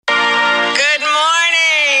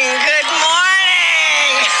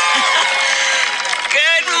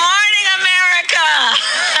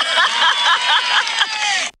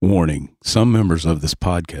Warning, some members of this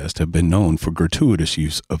podcast have been known for gratuitous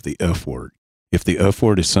use of the F word. If the F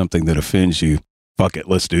word is something that offends you, fuck it,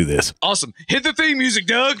 let's do this. Awesome. Hit the theme music,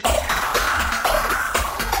 Doug.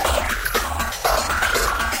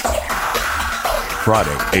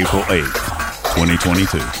 Friday, April 8th,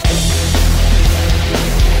 2022.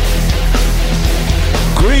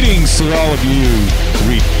 Greetings to all of you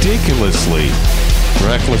ridiculously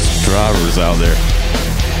reckless drivers out there.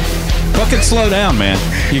 Fucking slow down, man.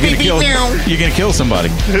 You're gonna kill somebody.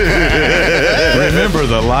 Remember,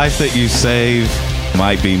 the life that you save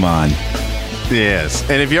might be mine. Yes.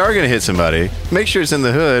 And if you are going to hit somebody, make sure it's in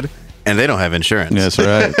the hood and they don't have insurance. That's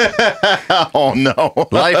right. Oh, no.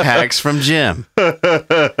 Life hacks from Jim.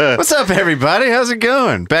 What's up, everybody? How's it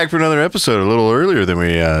going? Back for another episode a little earlier than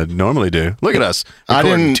we normally do. Look at us. I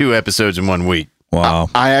didn't 2 episodes in 1 week. Wow.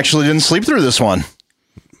 I actually didn't sleep through this one.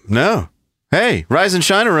 No. Hey, rise and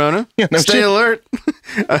shine, Arona. Yeah, no Stay shit. alert.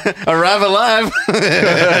 Arrive alive.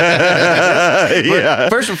 Yeah.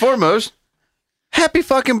 First and foremost, happy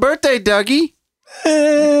fucking birthday, Dougie.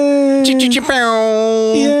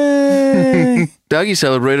 Dougie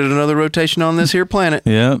celebrated another rotation on this here planet.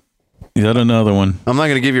 Yep. Yet another one. I'm not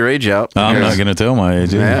going to give your age out. I'm not going to tell my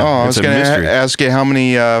age. Yeah. Oh, I was It's a going to mystery. ask you how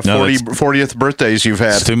many 40th birthdays you've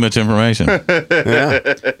had. It's too much information.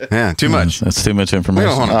 Yeah, too much. That's too much We information.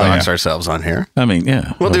 don't want to dox ourselves on here. I mean,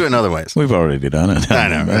 yeah. We'll do it in other ways. We've already done it. I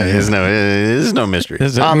know. There's no mystery. I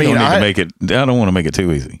I mean, don't need I- to make it. I don't want to make it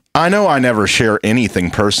too easy. I know I never share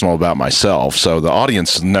anything personal about myself, so the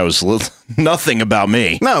audience knows nothing about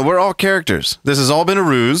me. No, we're all characters. This has all been a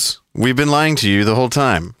ruse. We've been lying to you the whole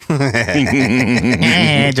time.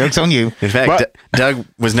 Joke's on you. In fact, Doug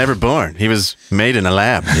was never born. He was made in a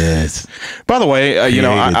lab. Yes. By the way, Created.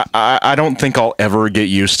 I don't think I'll ever get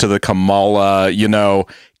used to the Kamala,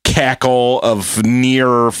 cackle of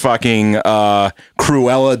near fucking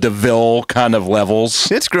Cruella de Vil kind of levels.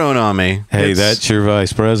 It's grown on me. Hey, It's- that's your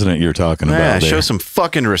vice president you're talking yeah, about. show There. some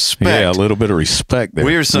fucking respect. Yeah, a little bit of respect there.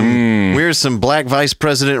 We're some black vice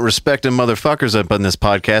president respecting motherfuckers up on this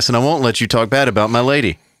podcast, and I won't let you talk bad about my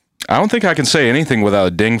lady. I don't think I can say anything without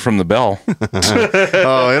a ding from the bell.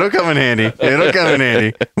 Oh, it'll come in handy. It'll come in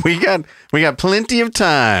handy. We got plenty of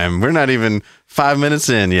time. We're not even 5 minutes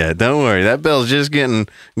in yet. Don't worry. That bell's just getting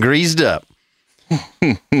greased up.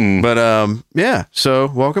 But yeah.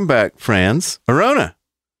 So welcome back, friends. Arona.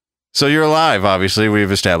 So you're alive. Obviously,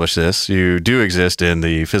 we've established this. You do exist in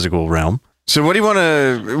the physical realm. So what do you want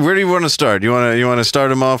to? Where do you want to start? You want to start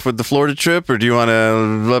them off with the Florida trip, or do you want to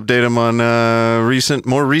update them on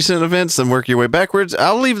more recent events and work your way backwards?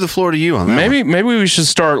 I'll leave the floor to you on that. Maybe we should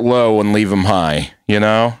start low and leave them high, I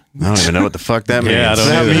don't even know what the fuck that means. Yeah, I don't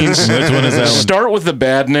That either. means Which one is that one? Start with the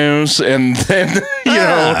bad news and then,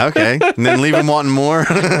 Okay, and then leave them wanting more.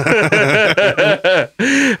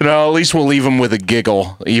 at least we'll leave them with a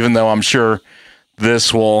giggle, even though I'm sure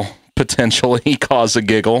this will potentially cause a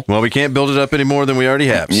giggle. Well, we can't build it up any more than we already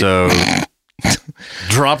have. So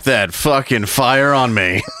drop that fucking fire on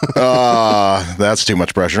me. That's too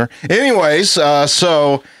much pressure. Anyways,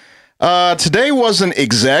 so today wasn't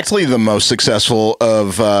exactly the most successful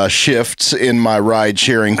of shifts in my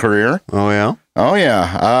ride-sharing career. Oh yeah. Oh,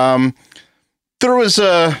 yeah. There was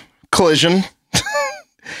a collision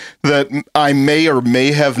that I may or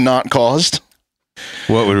may have not caused.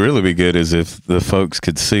 What would really be good is if the folks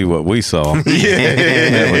could see what we saw. Yeah.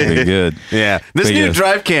 That would be good. Yeah. This But new yes.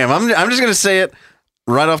 drive cam. I'm just gonna say it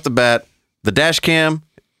right off the bat. The dash cam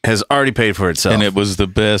has already paid for itself. And it was the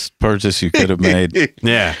best purchase you could have made.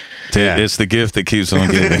 yeah. Dude, Yeah. it's the gift that keeps on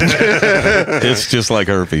giving. It's just like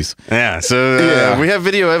herpes. Yeah. So we have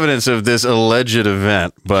video evidence of this alleged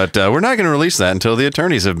event, but we're not going to release that until the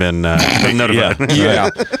attorneys have been notified. Yeah.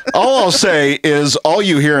 All I'll say is all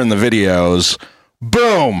you hear in the videos,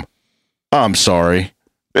 boom, I'm sorry.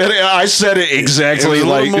 And I said it It exactly was a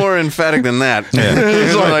like little more emphatic than that.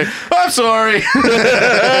 It's like, I'm sorry.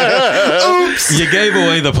 You gave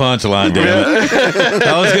away the punchline, damn it.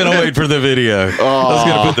 I was going to wait for the video. I was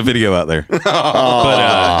going to put the video out there.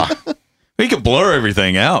 But we could blur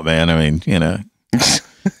everything out, man. I mean,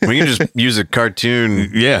 We can just use a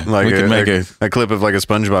cartoon. Yeah, Like we a, can make a clip of like a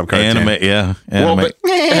SpongeBob cartoon. animate. Yeah. well, Animate.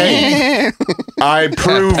 but, hey, I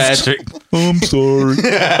proved Patrick. I'm sorry.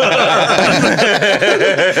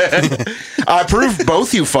 I proved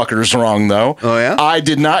both you fuckers wrong though. Oh, yeah? I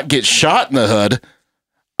did not get shot in the hood.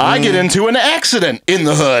 I get into an accident in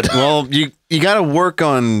the hood. Well, you got to work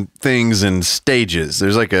on things in stages.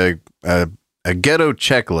 There's like a ghetto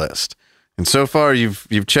checklist, and so far you've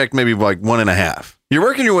checked maybe like 1.5. You're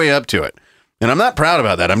working your way up to it, and I'm not proud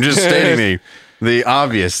about that. I'm just stating the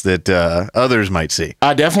obvious that others might see.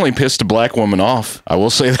 I definitely pissed a black woman off. I will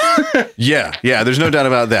say that. Yeah, there's no doubt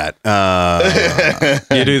about that.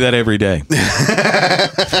 You do that every day.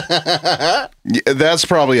 Yeah, that's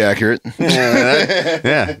probably accurate.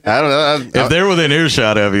 Yeah, I don't know. If they're within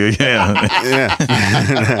earshot of you, yeah.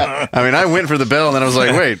 Yeah. I mean, I went for the bell and then I was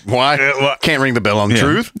like, wait, why? Can't ring the bell on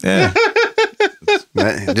truth. Yeah.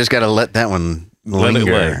 Just got to let that one Let it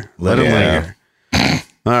linger. lay. Let it linger.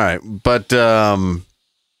 All right. But,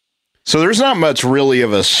 So there's not much really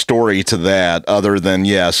of a story to that other than,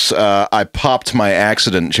 yes, I popped my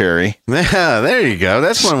accident cherry. yeah, there you go.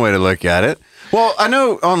 That's one way to look at it. Well, I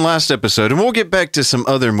know on last episode, and we'll get back to some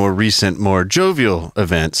other more recent, more jovial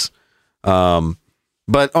events.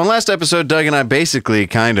 But on last episode, Doug and I basically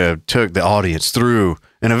kind of took the audience through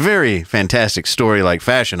in a very fantastic story-like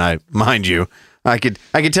fashion. Mind you, I could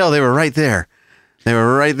tell they were right there. They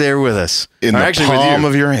were right there with us. In Or the actually with palm you.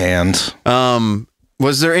 of your hand.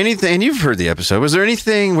 Was there anything, and you've heard the episode,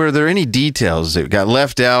 were there any details that got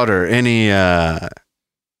left out or any,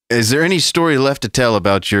 is there any story left to tell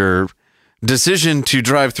about your decision to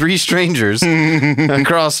drive 3 strangers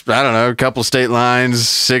across, I don't know, a couple state lines,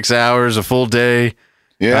 6 hours, a full day?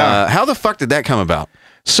 Yeah. How the fuck did that come about?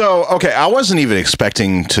 So, okay, I wasn't even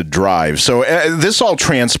expecting to drive. So this all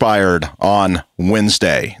transpired on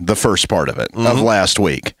Wednesday, the first part of it, of last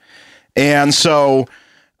week. And so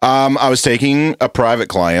I was taking a private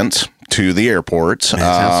client to the airport. That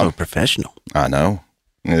sounds so professional. I know.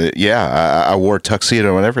 Yeah, I wore a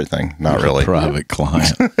tuxedo and everything. Not really. Private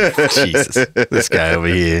client. Jesus, this guy over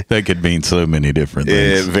here. That could mean so many different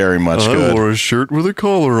It things. very much could. wore a shirt with a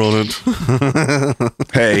collar on it.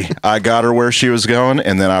 Hey, I got her where she was going,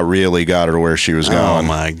 and then I really got her where she was Oh going.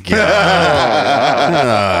 my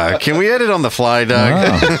God. Can we edit on the fly,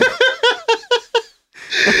 Doug? Wow.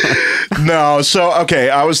 No, so okay,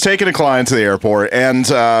 I was taking a client to the airport, and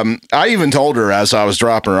I even told her as I was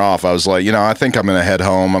dropping her off, I was like, I think I'm gonna head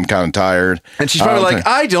home. I'm kind of tired. And she's probably like,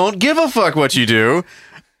 I don't give a fuck what you do.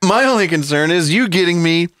 My only concern is you getting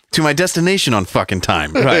me to my destination on fucking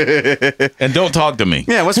time. Right. And don't talk to me.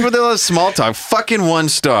 Yeah, what's with all this small talk? Fucking 1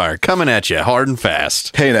 star coming at you hard and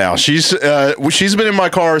fast. Hey, now she's been in my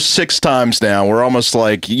car 6 times now. We're almost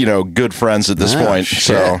like good friends at this Oh, point. shit.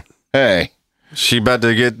 So hey, She about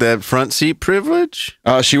to get that front seat privilege?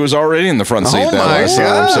 she was already in the front seat. Oh that my last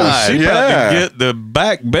time, so God. She yeah. about to get the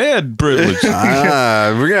back bed privilege.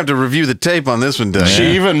 We're going to have to review the tape on this one, Doug.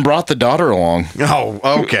 She even brought the daughter along, Oh,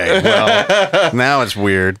 okay. Well, now it's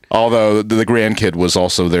weird. although the grandkid was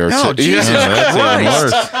also there. Oh, too. Jesus That's even Christ.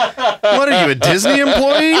 worse. What are you, a Disney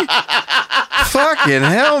employee? Fucking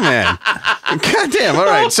hell, man. Goddamn. All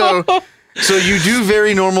right. So you do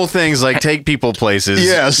very normal things like take people places.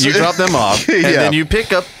 Yes. You drop them off, and Yeah. then you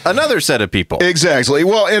pick up another set of people. Exactly.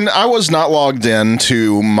 Well, and I was not logged in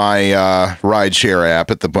to my rideshare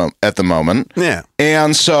app at the moment. Yeah.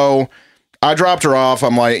 And so I dropped her off.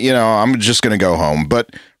 I'm like, I'm just going to go home.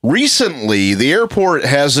 But recently, the airport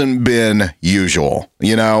hasn't been usual.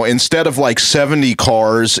 Instead of like 70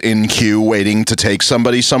 cars in queue waiting to take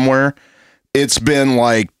somebody somewhere, it's been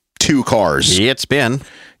like 2 cars. It's been.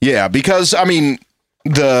 Yeah, because I mean,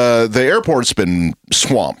 the airport's been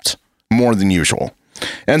swamped more than usual.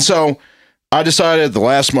 And so I decided at the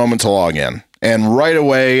last moment to log in. And right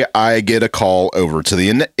away, I get a call over to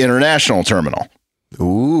the international terminal.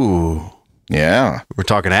 Ooh. Yeah. We're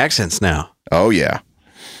talking accents now. Oh, yeah.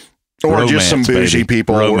 Or just some Romance, bougie baby.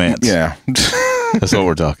 people. Romance. Yeah. That's what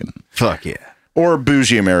we're talking. Fuck yeah. Or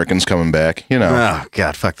bougie Americans coming back, Oh,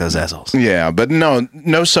 God. Fuck those assholes. Yeah, but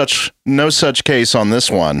no such case on this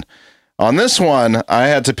one. On this one, I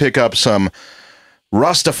had to pick up some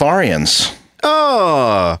Rastafarians.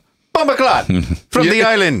 Oh. Bombaclat from the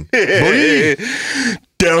island. Boy.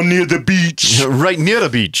 Down near the beach. Right near the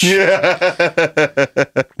beach. Yeah.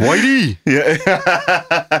 Whitey.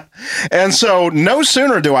 Yeah. And so no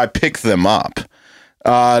sooner do I pick them up,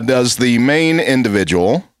 does the main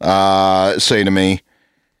individual say to me,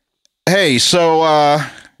 hey, so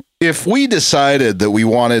if we decided that we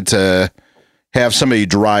wanted to have somebody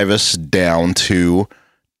drive us down to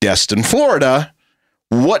Destin, Florida,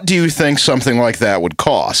 what do you think something like that would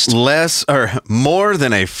cost? Less or more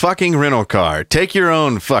than a fucking rental car. Take your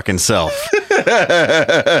own fucking self.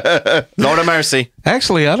 Lord of mercy.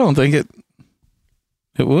 Actually, I don't think it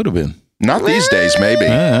would have been. Not these days, maybe.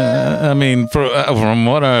 I mean, from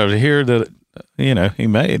what I hear that he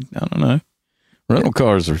made, I don't know. Rental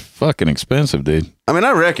cars are fucking expensive, dude. I mean,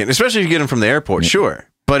 I reckon, especially if you get them from the airport, sure.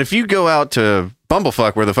 But if you go out to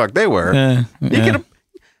Bumblefuck, where the fuck they were, you get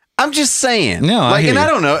I'm just saying. No, I hear and I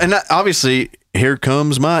you. don't know. And obviously, here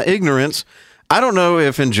comes my ignorance. I don't know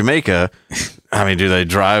if in Jamaica I mean, do they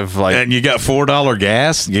drive like? And you got $4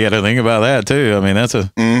 gas. You got to think about that too. I mean, that's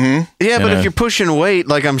a Yeah, but know. if you're pushing weight,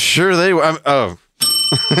 like I'm sure they.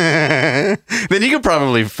 Then you could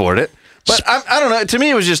probably afford it. But I don't know. To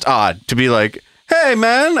me, it was just odd to be like, "Hey,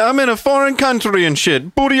 man, I'm in a foreign country and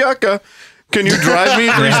shit. Bootyaka. Can you drive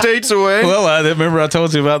me 3 states away?" Well, I remember I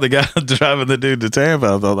told you about the guy driving the dude to Tampa.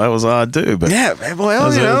 I thought that was odd too. But Yeah,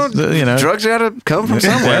 well, you know, drugs got to come from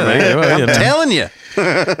somewhere, man. well, you I'm know. telling you.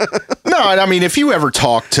 No, I mean, if you ever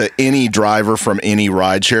talk to any driver from any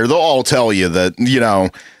rideshare, they'll all tell you that, you know,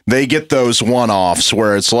 they get those one-offs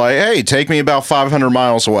where it's like, hey, take me about 500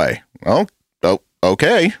 miles away. Oh,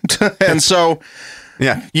 okay. And so...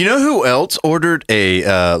 Yeah. You know who else ordered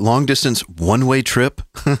a long-distance one-way trip?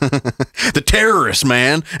 The terrorists,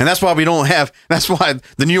 man. And that's why that's why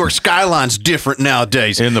the New York skyline's different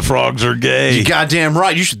nowadays. and the frogs are gay. You goddamn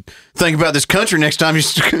right. You should think about this country next time you...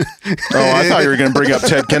 Oh, I thought you were going to bring up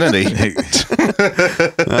Ted Kennedy.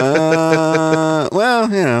 Well,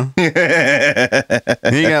 you know.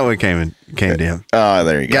 He got what came to him.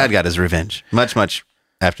 There you go. God got his revenge. Much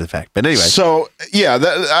after the fact. But anyway. So, yeah,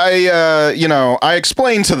 I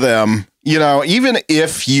explained to them, you know, even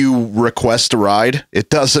if you request a ride,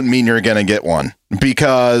 it doesn't mean you're going to get one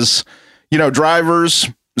because, you know, drivers,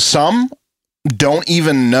 some don't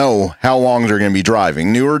even know how long they're going to be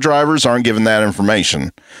driving. Newer drivers aren't given that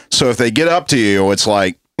information. So if they get up to you, it's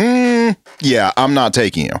like, yeah, I'm not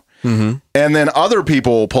taking you. Mm-hmm. And then other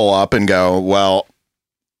people will pull up and go, well,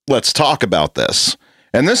 let's talk about this.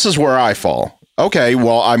 And this is where I fall. Okay,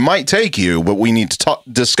 well, I might take you, but we need to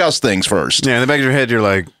discuss things first. Yeah, in the back of your head, you're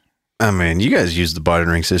like, oh, man, you guys use the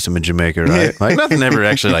bartering system in Jamaica, right? Like, nothing ever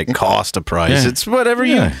actually, like, cost a price. Yeah. It's whatever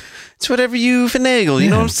you finagle. You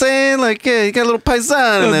know what I'm saying? Like, yeah, you got a little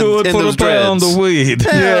paisan and then do it in for those the pound dreads. of weed.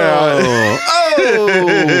 Yeah.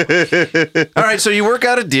 Oh. All right, so you work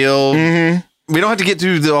out a deal. Mm-hmm. We don't have to get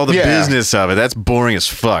through all the business of it. That's boring as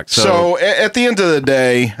fuck. So at the end of the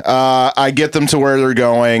day, I get them to where they're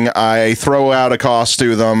going. I throw out a cost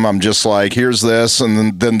to them. I'm just like, here's this.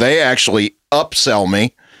 And then they actually upsell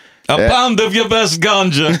me. A pound of your best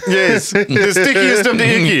ganja. yes, the stickiest of the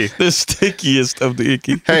icky. The stickiest of the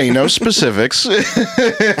icky. Hey, no specifics. We're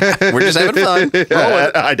just having fun.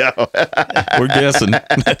 I know. We're guessing.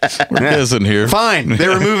 We're guessing here. Fine. They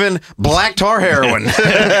were moving black tar heroin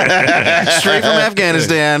straight from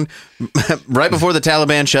Afghanistan right before the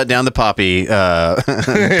Taliban shut down the poppy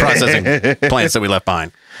processing plants that we left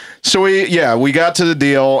behind. So we got to the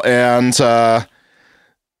deal and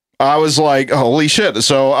I was like, holy shit.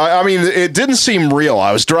 So, I mean, it didn't seem real.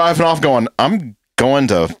 I was driving off going, I'm going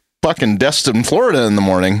to fucking Destin, Florida in the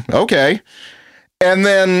morning. Okay. And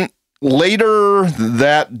then later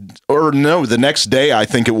the next day, I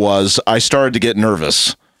think it was, I started to get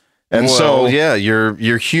nervous. And yeah,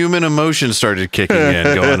 your human emotions started kicking in,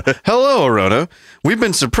 going, hello, Arona. We've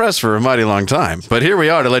been suppressed for a mighty long time, but here we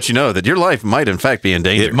are to let you know that your life might in fact be in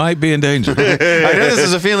danger. It might be in danger. I know this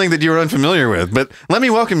is a feeling that you were unfamiliar with, but let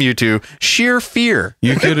me welcome you to sheer fear.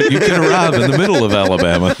 You could arrive in the middle of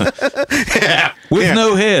Alabama with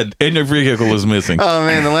no head and your vehicle is missing. Oh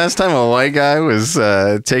man, the last time a white guy was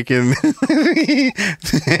taking no,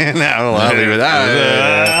 I'll leave it. I'll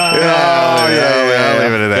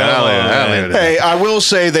leave it at that. Hey, I will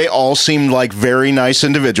say they all seemed like very nice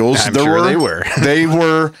individuals. I'm sure they were. They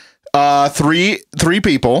were three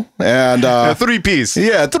people and A 3-piece.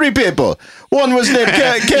 yeah, 3 people. One was named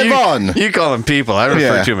Kevon. You call them people. I refer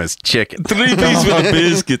Yeah. to them as chicken. 3-piece with a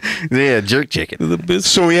biscuit. Yeah, jerk chicken. The biscuit.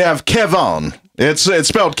 So we have Kevon. It's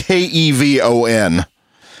spelled Kevon.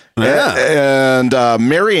 Yeah. And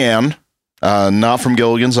Marianne, not from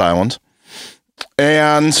Gilligan's Island.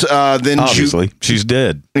 And then Obviously, she's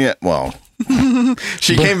dead. yeah, well,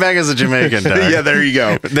 She came back as a Jamaican. Doug. yeah, there you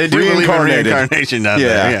go. They do believe in reincarnation down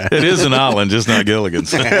there. It is an island, just not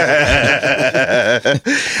Gilligan's. And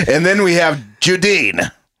then we have Judine.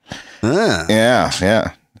 Ah.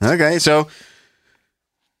 Yeah. Okay, so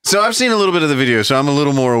I've seen a little bit of the video, so I'm a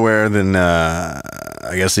little more aware than I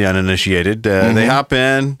guess the uninitiated. They hop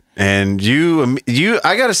in, and you.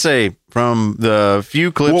 I gotta say, from the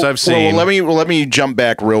few clips I've seen. Well, let me jump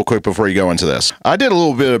back real quick before you go into this. I did a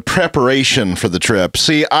little bit of preparation for the trip.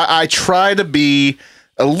 See, I try to be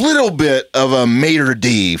a little bit of a maitre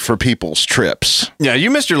d' for people's trips. Yeah, you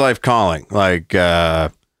missed your life calling. Like,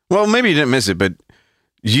 well, maybe you didn't miss it, but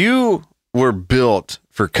you were built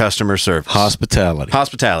for customer service,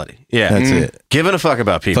 hospitality. Yeah, That's it. Giving a fuck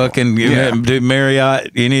about people. Fucking dude,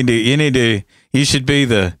 Marriott. You should be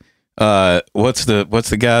the what's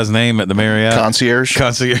the guy's name at the Marriott? Concierge.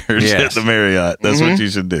 Concierge at the Marriott. That's what you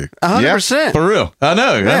should do. 100%. For real. I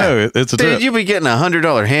know. It's a Dude, trip. you'd be getting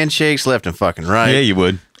 $100 handshakes left and fucking right. Yeah, you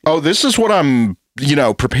would. Oh, this is what I'm,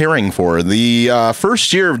 preparing for. The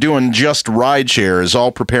first year of doing just rideshare is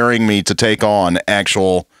all preparing me to take on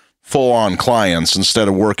actual full-on clients instead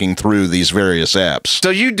of working through these various apps. So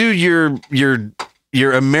you do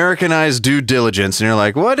your Americanized due diligence, and you're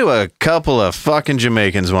like, what do a couple of fucking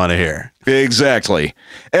Jamaicans want to hear? Exactly.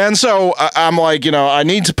 And so I'm like, I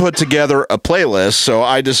need to put together a playlist. So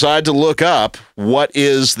I decide to look up what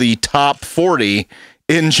is the top 40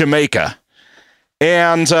 in Jamaica.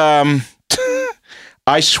 And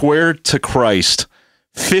I swear to Christ,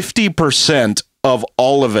 50% of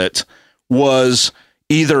all of it was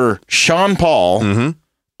either Sean Paul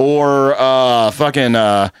or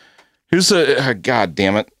who's the God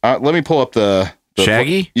damn it? Let me pull up the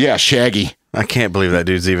Shaggy? Yeah, Shaggy. I can't believe that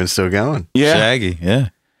dude's even still going. Yeah, Shaggy. Yeah.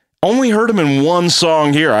 only heard him in one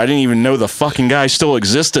song here. I didn't even know the fucking guy still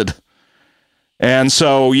existed. And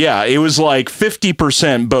so yeah, it was like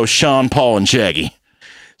 50% both Sean Paul and Shaggy.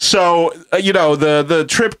 So, the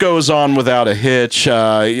trip goes on without a hitch.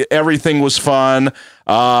 Everything was fun.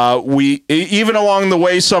 We even along the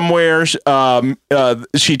way somewhere,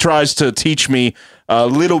 she tries to teach me a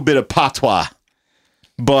little bit of patois,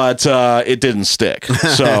 but it didn't stick.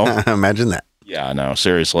 So imagine that. Yeah, no,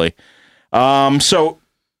 seriously. So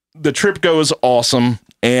the trip goes awesome,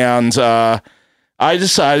 and I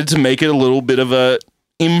decided to make it a little bit of a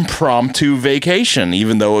impromptu vacation,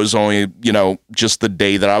 even though it was only, just the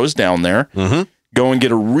day that I was down there. Go and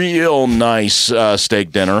get a real nice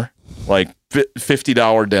steak dinner, like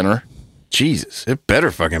 $50 dinner. Jesus, it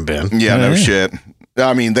better fucking been. Yeah, no shit.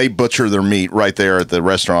 I mean, they butcher their meat right there at the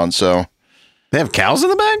restaurant, so. They have cows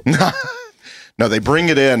in the bag? No, they bring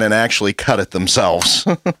it in and actually cut it themselves.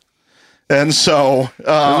 And so,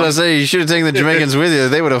 I was going to say, you should have taken the Jamaicans with you.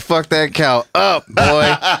 They would have fucked that cow up,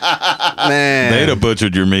 boy. Man. They'd have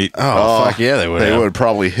butchered your meat. Oh, fuck yeah, they would They have. would have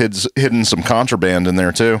probably hidden some contraband in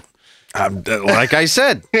there, too. Like I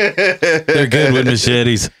said. They're good with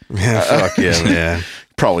machetes. Yeah, fuck yeah, man.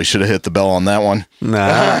 Probably should have hit the bell on that one.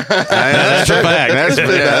 Nah. That's a fact. That's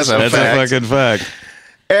a fact. a fucking fact.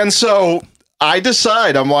 And so I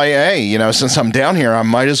decide, I'm like, hey, since I'm down here, I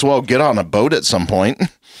might as well get on a boat at some point.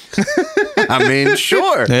 I mean,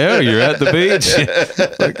 sure. Yeah, you're at the beach.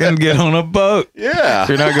 Fucking get on a boat. Yeah. If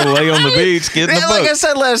you're not going to lay on the beach, get in the boat. Like I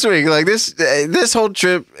said last week, like this whole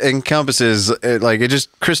trip encompasses, it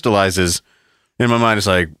just crystallizes in my mind. It's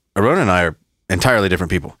like, Arona and I are entirely different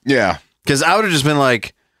people. Yeah. Because I would have just been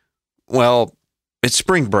like, well, it's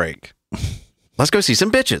spring break. Let's go see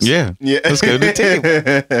some bitches. Yeah. Let's go to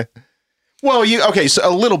table. Well, so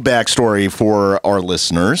a little backstory for our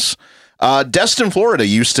listeners. Destin, Florida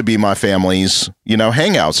used to be my family's,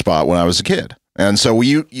 hangout spot when I was a kid. And so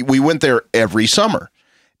we went there every summer.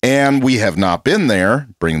 And we have not been there,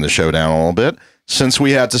 bringing the show down a little bit, since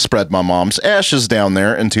we had to spread my mom's ashes down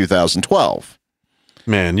there in 2012.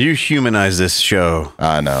 Man, you humanize this show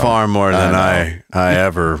I know. far more than I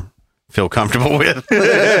ever feel comfortable with.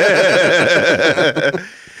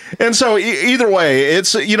 And so either way,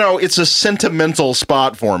 it's a sentimental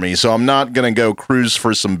spot for me. So I'm not going to go cruise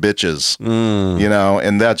for some bitches,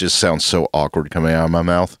 and that just sounds so awkward coming out of my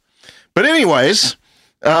mouth. But anyways,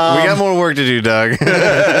 we got more work to do, Doug.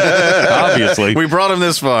 Obviously. We brought him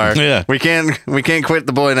this far. Yeah. We can't quit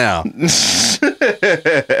the boy now.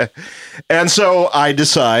 And so I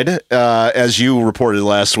decide, as you reported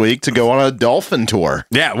last week, to go on a dolphin tour.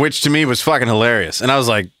 Yeah, which to me was fucking hilarious. And I was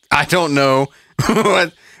like, I don't know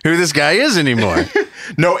who this guy is anymore.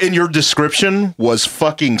 No, and your description was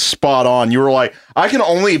fucking spot on. You were like, I can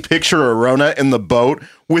only picture Arona in the boat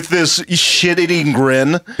with this shit-eating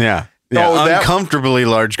grin. Yeah. Uncomfortably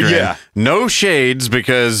large grin. Yeah. No shades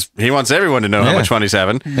because he wants everyone to know how much fun he's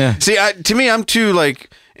having. Yeah. See, to me, I'm too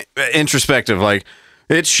introspective. Like,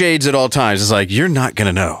 it's shades at all times. It's like, you're not going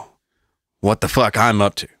to know what the fuck I'm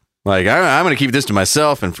up to. Like, I'm going to keep this to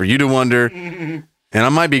myself and for you to wonder. And I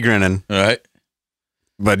might be grinning. All right.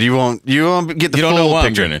 But you won't get the You don't full know why I'm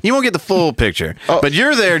picture. grinning. You won't get the full picture. But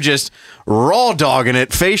you're there just raw dogging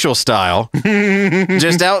it, facial style,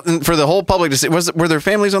 just out for the whole public to see. Were there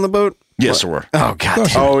families on the boat? Yes, there were. Oh god.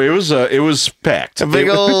 Oh, it was packed. A big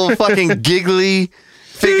old fucking giggly,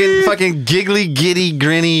 fucking giggly, giddy,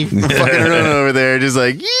 grinny fucking run over there, just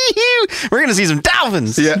like, yee-hoo, we're gonna see some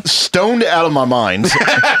dolphins. Yeah, stoned out of my mind.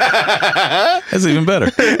 That's even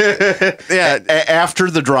better. Yeah.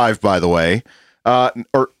 After the drive, by the way.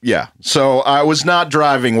 So I was not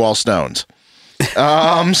driving while stoned.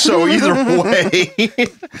 So either way,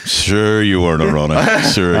 Sure you weren't a runner.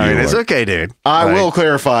 Sure I you mean, it's weren't. okay, dude. I Like, will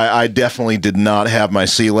clarify, I definitely did not have my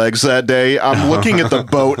sea legs that day. I'm looking at the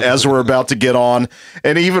boat as we're about to get on,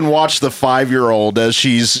 and even watch the 5-year-old as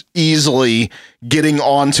she's easily getting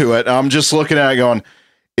onto it. I'm just looking at it going,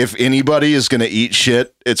 if anybody is going to eat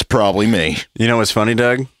shit, it's probably me. You know what's funny,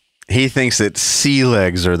 Doug? He thinks that sea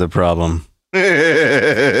legs are the problem.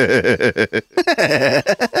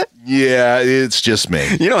 Yeah, it's just me.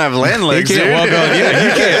 You don't have land You legs, can't dude. walk on. Yeah,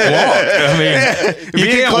 you can't walk. I mean, you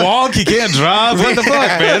can't walk. You can't drive. What the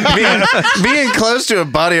fuck, man? Being close to a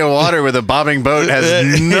body of water with a bobbing boat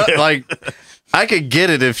has no, like. I could get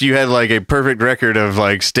it if you had like a perfect record of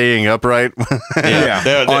like staying upright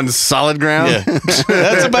on solid ground. Yeah.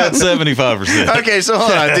 That's about 75%. Okay, so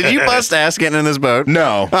hold on. Did you bust ass getting in this boat?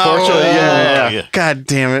 No, fortunately, yeah. God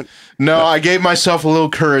damn it. No, I gave myself a little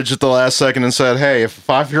courage at the last second and said, hey, if a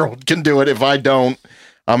 5-year-old can do it, if I don't,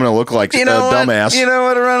 I'm going to look like a dumbass. You know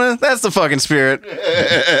what, Arona? That's the fucking spirit.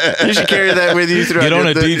 You should carry that with you throughout. Get on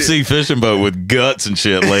a deep sea fishing boat with guts and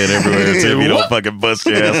shit laying everywhere and see if you don't fucking bust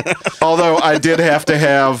your ass. Although I did have to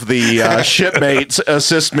have the shipmates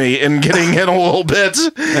assist me in getting in a little bit.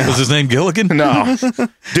 Was his name Gilligan? No. Dude,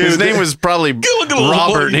 His name was probably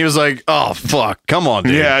Robert, and he was like, oh, fuck. Come on,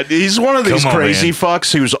 dude. Yeah, he's one of these Come on, crazy man.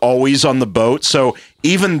 fucks who's always on the boat. So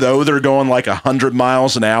even though they're going like 100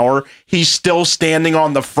 miles an hour, he's still standing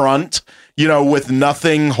on the front, you know, with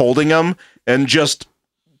nothing holding him and just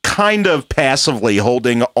kind of passively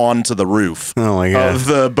holding onto the roof Oh, my God. of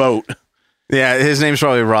the boat. Yeah, his name's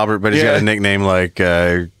probably Robert, but he's got a nickname like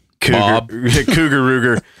Cougar. Bob. Cougar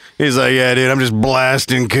Ruger. He's like, yeah, dude, I'm just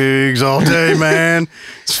blasting cougs all day, man.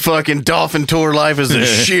 This fucking dolphin tour life is the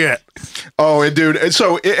shit. Oh, dude.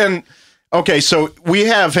 Okay, so we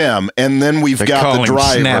have him, and then we've got call the him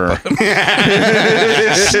driver.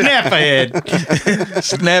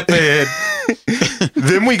 Snaphead.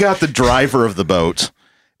 Then we got the driver of the boat.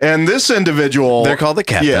 And this individual, They're called the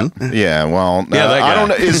captain. Yeah. Well, Yeah, that guy. I don't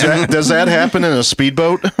know. Does that happen in a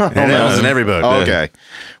speedboat? I don't It know. happens in every boat. Okay.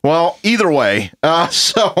 Well, either way,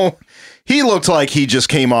 so he looked like he just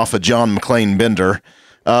came off a John McClane bender.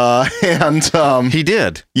 He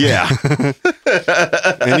did. Yeah.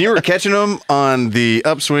 And you were catching him on the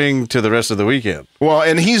upswing to the rest of the weekend. Well,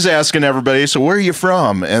 and he's asking everybody, so where are you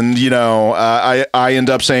from? And, you know, I end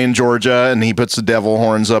up saying Georgia, and he puts the devil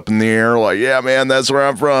horns up in the air like, yeah, man, that's where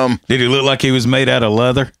I'm from. Did he look like he was made out of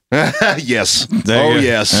leather? Yes. There Oh, you go.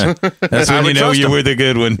 yes. That's when you know trust you him. were the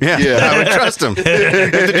good one. Yeah, Yeah. I would trust him.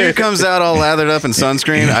 If the dude comes out all lathered up in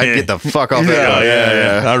sunscreen, I'd get the fuck off that boat.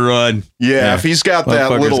 Yeah. I run. Yeah, if he's got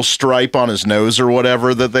that Motherfuckers. little stripe on his nose or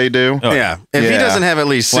whatever that they do. Yeah. If he Yeah. doesn't have at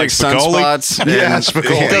least Like 6 Spicoli? sunspots. Yeah, then-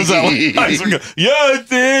 Spicoli. Comes out like, yeah,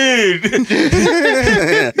 dude.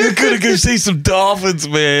 You could have go see some dolphins,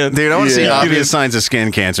 man. Dude, I want to see Yeah. obvious signs of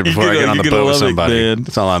skin cancer before I You're get on gonna- the you're boat gonna with love it, somebody. man.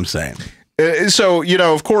 That's all I'm saying. So, you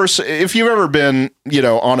know, of course, if you've ever been, you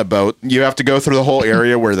know, on a boat, you have to go through the whole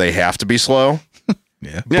area where they have to be slow. Yeah,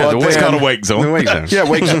 Yeah, But the they it's wake, called a wake zone. the wake zone. Yeah,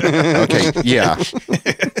 wait. Okay, yeah.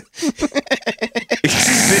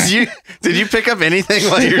 Did you pick up anything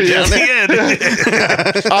while you were down there?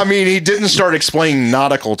 I mean, he didn't start explaining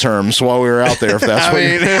nautical terms while we were out there, if that's I what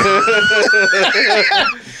mean,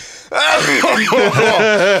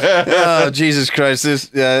 oh, Jesus Christ! This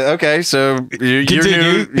okay. So you're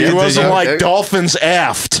Continue. new. He wasn't yeah, like okay. dolphins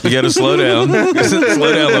aft. You got to slow down.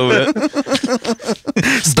 Slow down a little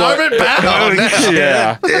bit. Starboard bow.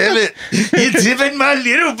 Yeah. Damn it! You're tipping my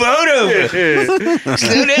little boat over.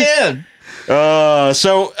 Slow down.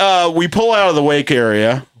 So we pull out of the wake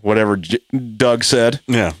area, whatever Doug said.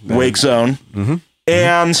 Yeah. Wake zone. Mm-hmm.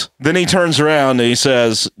 And then he turns around and he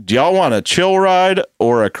says, do y'all want a chill ride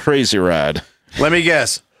or a crazy ride? Let me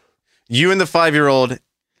guess. You and the 5-year-old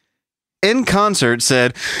in concert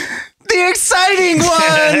said, "The exciting one,"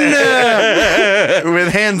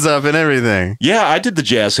 with hands up and everything. Yeah, I did the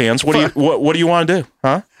jazz hands. What do you want to do?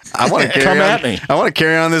 Huh? I want to Come at me. I want to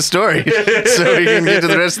carry on this story so we can get to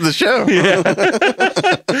the rest of the show.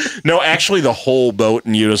 No, actually the whole boat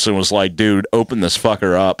in unison was like, dude, open this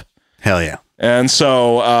fucker up. Hell yeah. And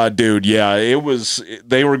so, dude, yeah,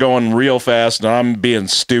 they were going real fast and I'm being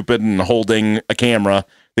stupid and holding a camera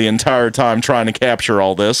the entire time trying to capture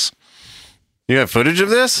all this. You have footage of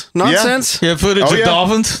this nonsense? You have footage Oh, of yeah.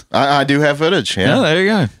 dolphins? I do have footage. Yeah, Yeah. there you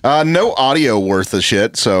go. No audio worth of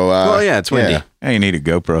shit. So, Well, yeah, it's windy. Yeah, Hey, you need a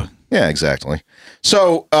GoPro. yeah, exactly.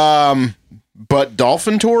 So, but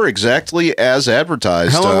Dolphin Tour exactly as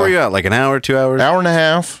advertised. How long were you out? Like an hour, 2 hours? Hour and a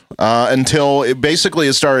half until it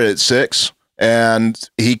started at 6, and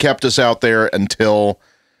he kept us out there until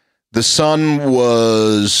The sun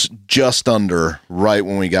was just under right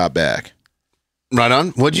when we got back. Right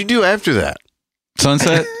on. What'd you do after that?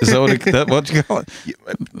 Sunset? Is that what you call it?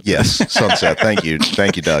 Yes, sunset. Thank you,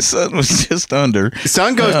 Doug. Sun was just under.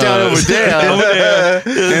 Sun goes down over there.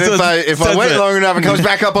 And if I wait long enough, it comes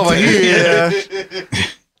back up over here.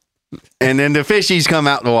 And then the fishies come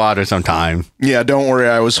out the water sometime. Yeah, don't worry.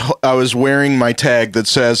 I was wearing my tag that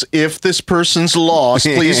says, "If this person's lost,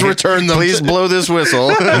 please return them." Please blow this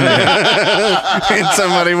whistle, and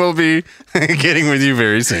somebody will be getting with you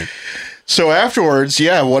very soon. So afterwards,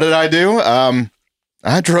 yeah, what did I do?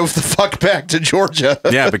 I drove the fuck back to Georgia.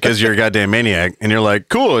 Yeah, because you're a goddamn maniac, and you're like,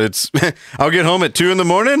 cool. I'll get home at 2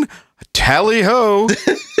 a.m. Tally ho.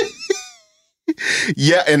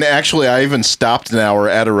 Yeah, and actually, I even stopped an hour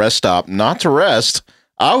at a rest stop, not to rest.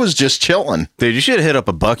 I was just chilling. Dude, you should have hit up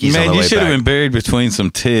a Buc-ee's on Man, the you way should have back. been buried between some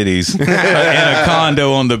titties in a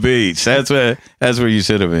condo on the beach. That's where you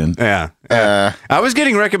should have been. Yeah. I was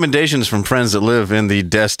getting recommendations from friends that live in the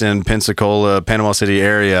Destin, Pensacola, Panama City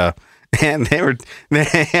area. And they were,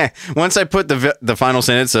 once I put the final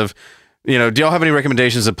sentence of, do y'all have any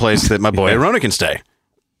recommendations of a place that my boy Arona can stay? ...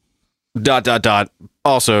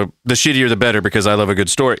 Also, the shittier the better because I love a good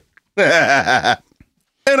story. And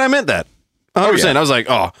I meant that. 100%. yeah. I was like,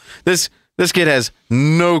 oh, this kid has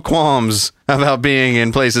no qualms about being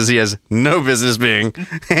in places he has no business being.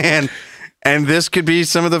 And this could be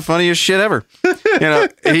some of the funniest shit ever.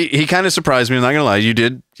 He kind of surprised me. I'm not gonna lie. You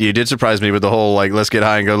did surprise me with the whole like, let's get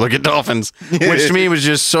high and go look at dolphins, which to me was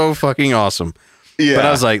just so fucking awesome. Yeah. But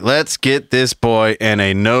I was like, let's get this boy in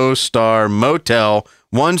a no-star motel,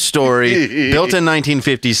 1 story, built in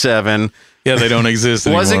 1957. Yeah, they don't exist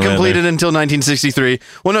anymore. Wasn't completed until 1963.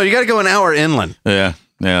 Well, no, you got to go an hour inland. Yeah,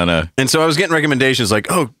 I know. And so I was getting recommendations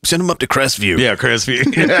like, oh, send him up to Crestview. Yeah, Crestview.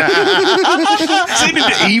 Send him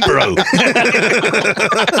to Ebro.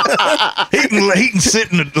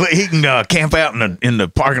 he can camp out in the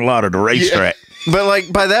parking lot of the racetrack. Yeah. But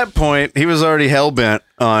like by that point, he was already hell bent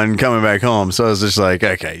on coming back home. So I was just like,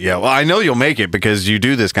 okay, yeah, well, I know you'll make it because you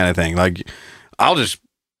do this kind of thing. Like, I'll just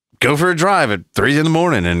go for a drive at 3 a.m.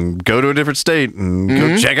 and go to a different state and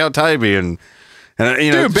go check out Tybee and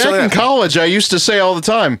Dude, back in college, I used to say all the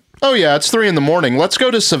time, "Oh yeah, it's 3 a.m. Let's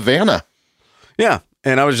go to Savannah." Yeah,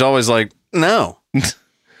 and I was always like, no.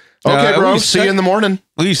 Okay, bro. See you in the morning.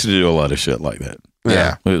 We used to do a lot of shit like that.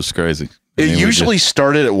 Yeah. It was crazy. It usually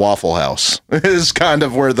started at Waffle House. Is kind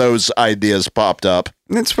of where those ideas popped up.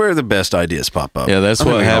 It's where the best ideas pop up. Yeah, that's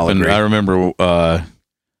what happened. I remember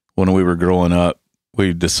when we were growing up,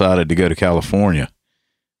 we decided to go to California.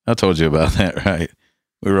 I told you about that, right?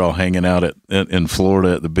 We were all hanging out in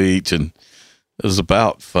Florida at the beach, and it was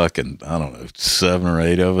about fucking, I don't know, 7 or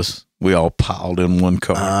 8 of us. We all piled in one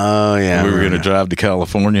car. Oh, yeah. We were going to drive to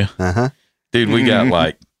California. Uh-huh. Dude, we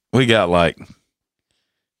got like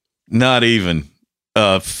not even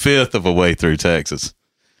a fifth of a way through Texas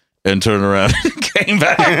and turned around and came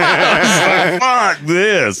back. I was like, fuck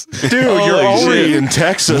this. Dude, you're already in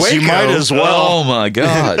Texas. Waco. You might as well. Oh my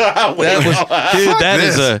God.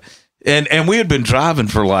 And we had been driving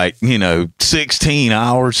for 16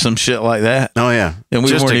 hours, some shit like that. Oh yeah. And we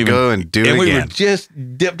just weren't to even go and do it and again. we were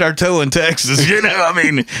just dipped our toe in Texas, I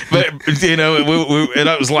mean, but and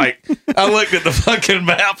I was like, I looked at the fucking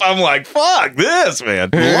map. I'm like, fuck this, man.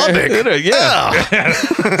 Lubbock. Yeah.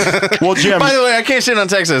 Well, Jim. By the way, I can't shit on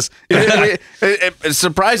Texas.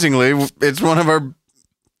 Surprisingly, it's one of our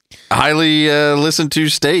highly listened to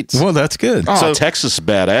states. Well, that's good. Oh, So- Texas is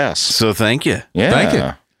badass. So thank you. Yeah. Thank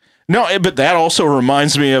you. No, but that also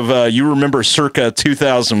reminds me of, you remember circa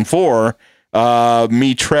 2004,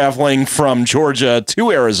 me traveling from Georgia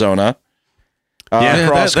to Arizona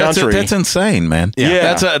cross country. That's insane, man.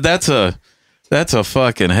 Yeah. That's a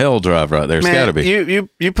fucking hell drive right there. It's got to be.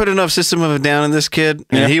 You put enough system of a down in this kid,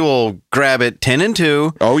 and he will grab it 10 and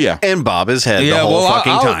 2. Oh, yeah. And bob his head the whole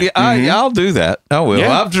fucking time. I'll do that. I will.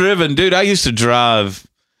 Yeah. I've driven, dude. I used to drive,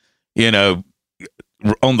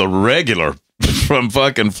 on the regular from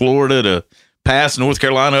fucking Florida to past North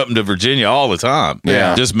Carolina up into Virginia all the time.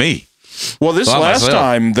 Yeah. Just me. Well, this By last myself.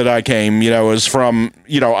 time that I came, was from,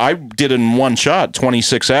 I did in one shot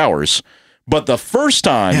 26 hours. But the first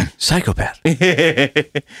time, Psychopath.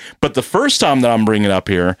 but the first time that I'm bringing up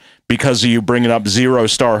here, because of you bringing up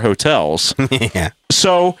 0-star hotels. Yeah.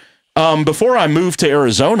 So before I moved to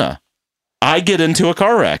Arizona, I get into a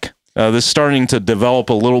car wreck. This is starting to develop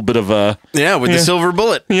a little bit of a... Yeah, with the silver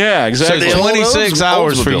bullet. Yeah, So exactly. 26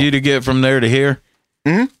 hours for Oldsmobile. you to get from there to here?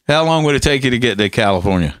 Mhm. How long would it take you to get to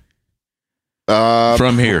California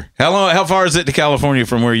from here? How far is it to California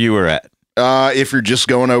from where you were at? If you're just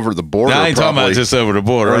going over the border, I ain't talking about just over the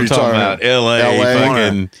border. I'm talking about LA,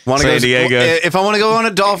 fucking San Diego. If I want to go on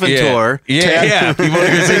a dolphin tour, if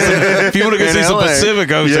you want to go see some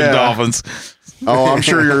Pacific Ocean dolphins. Oh, I'm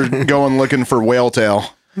sure you're going looking for whale tail.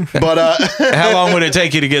 But how long would it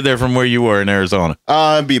take you to get there from where you were in Arizona?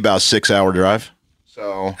 It'd be about a 6-hour drive.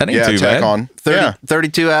 So that ain't too bad. On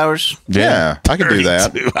 32 hours. Yeah, I can do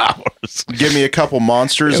that. 2 hours. Give me a couple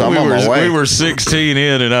monsters. I'm on my way. We were 16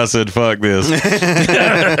 in, and I said, "Fuck this." But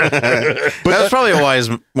that's probably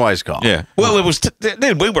a wise call. Yeah. Well, it was.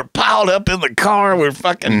 Dude, we were piled up in the car. We're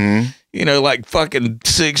fucking. Like fucking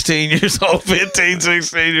 16 years old, 15,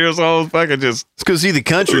 16 years old. Fucking just. Let's go see the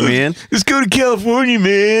country, man. Let's go to California,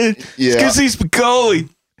 man. Yeah. Let's go see Spicoli.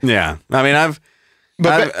 Yeah. I mean, I've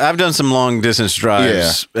done some long distance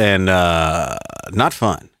drives and not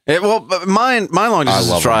fun. My long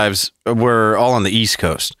distance drives were all on the East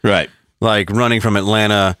Coast. Right. Like running from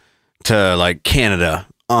Atlanta to like Canada.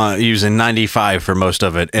 Using 95 for most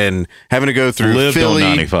of it, and having to go through Philly,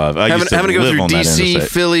 on 95. Having to go through DC,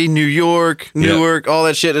 Philly, New York, all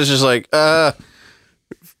that shit is just like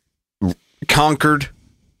Concord,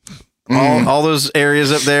 all those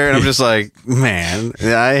areas up there, and I'm just like, man,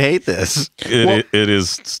 I hate this. It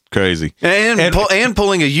is crazy, and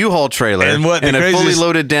pulling a U-Haul trailer and a fully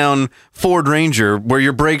loaded down Ford Ranger where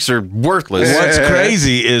your brakes are worthless. What's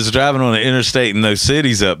crazy is driving on the interstate in those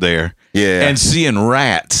cities up there. Yeah. And seeing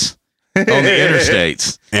rats on the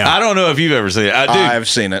interstates. Yeah. I don't know if you've ever seen it. I've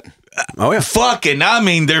seen it. Oh, yeah. I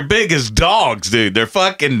mean, they're big as dogs, dude. They're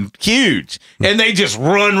fucking huge. And they just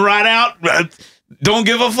run right out. Don't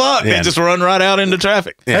give a fuck. Yeah. They just run right out into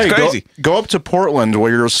traffic. Yeah. It's crazy. Go up to Portland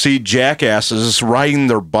where you'll see jackasses riding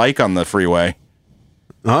their bike on the freeway.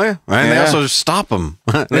 Oh, yeah. And they also stop them.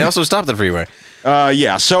 They also stop the freeway.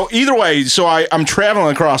 So either way, I'm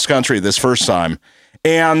traveling across country this first time.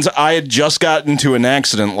 And I had just gotten into an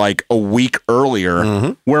accident like a week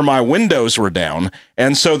earlier where my windows were down.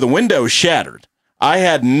 And so the windows shattered. I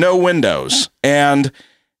had no windows. And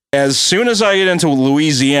as soon as I get into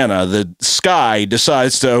Louisiana, the sky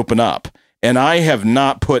decides to open up. And I have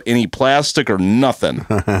not put any plastic or nothing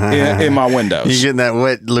in my windows. You're getting that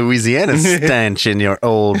wet Louisiana stench in your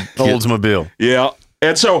Oldsmobile. Yeah.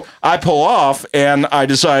 And so I pull off and I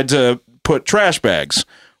decide to put trash bags.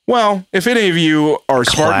 Well, if any of you are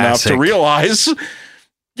smart enough to realize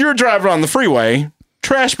you're driving on the freeway,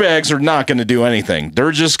 trash bags are not going to do anything.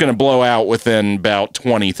 They're just going to blow out within about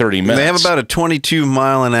 20, 30 minutes. They have about a 22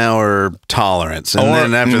 mile an hour tolerance. And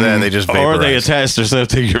then after that, they just vaporize. Or they attach themselves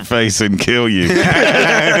to your face and kill you.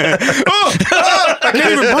 I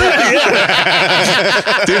can't even breathe.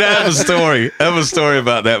 Dude, I have a story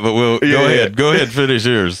about that, but go ahead, finish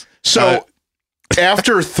yours. So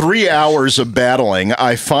after 3 hours of battling,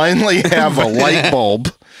 I finally have a light bulb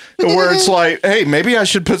where it's like, hey, maybe I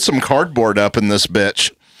should put some cardboard up in this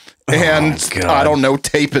bitch and I don't know,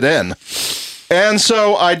 tape it in. And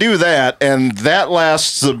so I do that, and that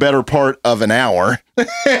lasts the better part of an hour.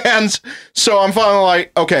 And so I'm finally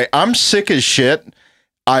like, okay, I'm sick as shit.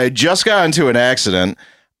 I just got into an accident.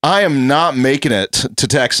 I am not making it to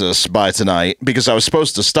Texas by tonight because I was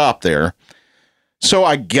supposed to stop there. So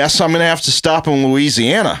I guess I'm going to have to stop in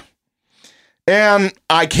Louisiana. And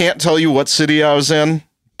I can't tell you what city I was in,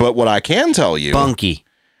 but what I can tell you... Bunky.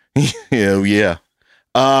 Yeah.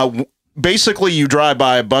 Basically, you drive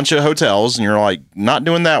by a bunch of hotels, and you're like, not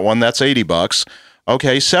doing that one. That's $80.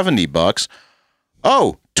 Okay, $70.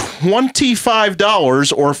 Oh,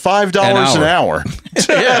 $25 or $5 an hour.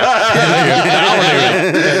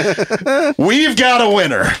 We've got a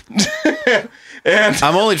winner. And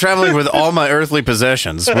I'm only traveling with all my earthly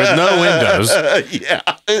possessions with no windows. Yeah.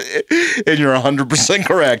 And you're 100%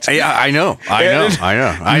 correct. Yeah, I know.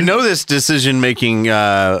 I know this decision-making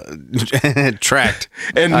tract.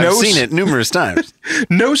 And I've seen it numerous times.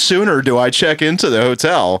 No sooner do I check into the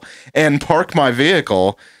hotel and park my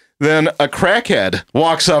vehicle than a crackhead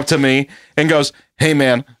walks up to me and goes, "Hey,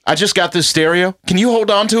 man, I just got this stereo. Can you hold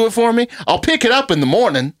on to it for me? I'll pick it up in the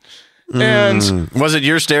morning." And was it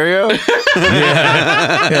your stereo?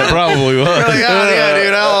 Yeah, probably was. Like, oh, yeah,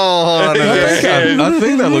 dude, I'll hold on to this. I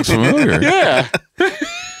think that looks familiar. Yeah.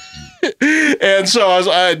 And so I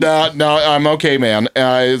was, no, I'm okay, man.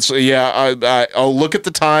 I'll look at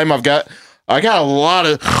the time. I got a lot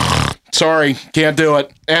of, sorry, can't do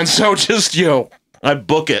it. And so just, I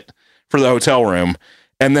book it for the hotel room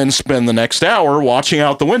and then spend the next hour watching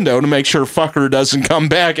out the window to make sure fucker doesn't come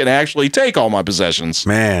back and actually take all my possessions.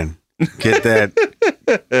 Man. Get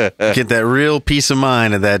that real peace of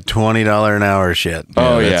mind of that $20 an hour shit.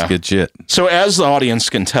 Oh, yeah. That's good shit. So as the audience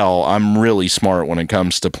can tell, I'm really smart when it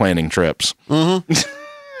comes to planning trips. Mm-hmm.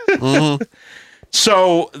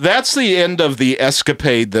 So that's the end of the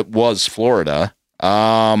escapade that was Florida.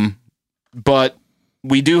 But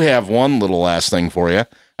we do have one little last thing for you.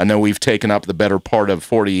 I know we've taken up the better part of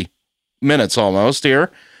 40 minutes almost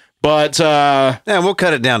here, but Yeah, we'll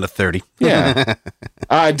cut it down to 30. yeah,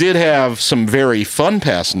 I did have some very fun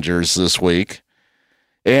passengers this week.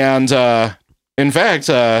 And in fact,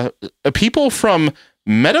 people from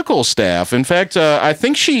medical staff, in fact, I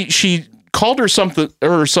think she called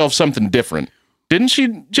herself something different. Didn't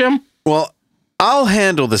she, Jim? Well, I'll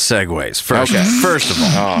handle the segues first. Okay. First of all.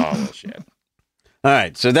 Oh, shit. All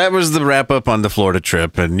right, so that was the wrap up on the Florida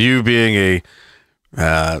trip, and you being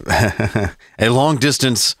a long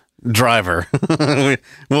distance driver,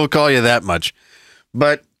 we'll call you that much.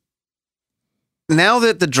 But now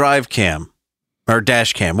that the drive cam or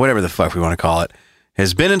dash cam, whatever the fuck we want to call it,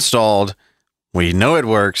 has been installed, we know it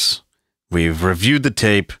works. We've reviewed the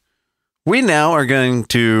tape. We now are going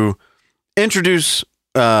to introduce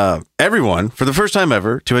everyone for the first time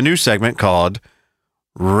ever to a new segment called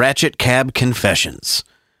Ratchet Cab Confessions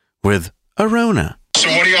with Arona. So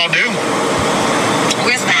what do y'all do?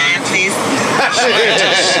 We're scientists.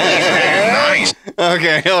 Nice.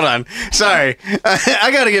 Okay, hold on. Sorry. I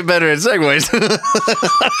got to get better at segues.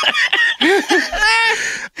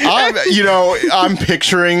 I'm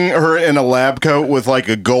picturing her in a lab coat with like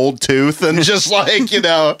a gold tooth and just like,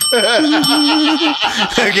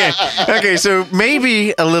 Okay, so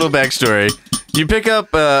maybe a little backstory. You pick up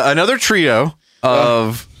another trio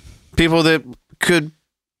of people that could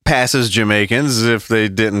pass as Jamaicans if they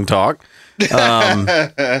didn't talk.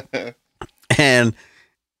 And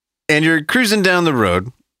you're cruising down the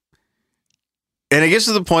road, and it gets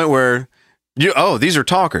to the point where these are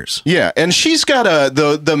talkers. Yeah, and she's got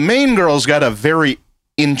the main girl's got a very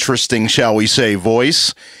interesting, shall we say,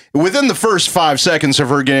 voice. Within the first 5 seconds of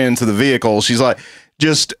her getting into the vehicle, she's like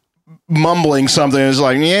just mumbling something. It's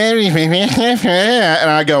like, and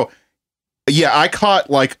I go, yeah, I caught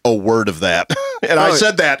like a word of that, and I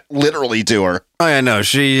said that literally to her. Oh yeah, no,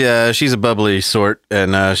 she's a bubbly sort,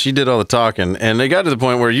 and she did all the talking, and they got to the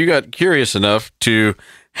point where you got curious enough to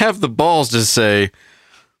have the balls to say,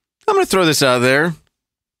 I'm going to throw this out there,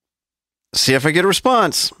 see if I get a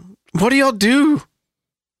response. What do y'all do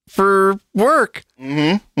for work?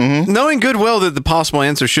 Knowing good well that the possible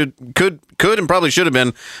answer could and probably should have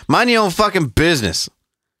been, mind your own fucking business.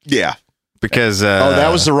 Yeah. Because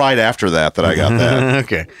that was the right after that I got that.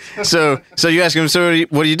 Okay, so you ask him, so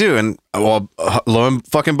what do you do? And well, lo and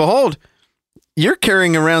fucking behold, you're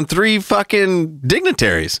carrying around 3 fucking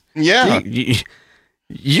dignitaries. Yeah,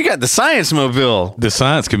 you got the science mobile, The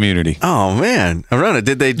science community. Oh man, Arona,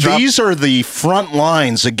 did they drop? These are the front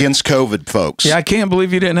lines against COVID, folks. Yeah, I can't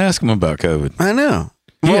believe you didn't ask him about COVID. I know.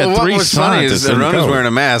 You had Well, what 3 was funny is scientists in Arona's COVID. wearing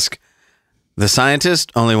a mask. The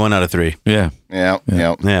scientist, only 1 out of 3. Yeah, Yeah.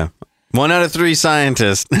 1 out of 3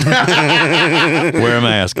 scientists. wear a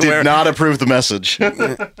mask. Did not approve the message.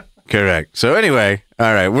 Correct. So anyway,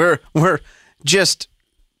 all right, we're just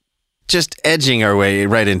edging our way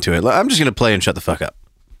right into it. I'm just gonna play and shut the fuck up.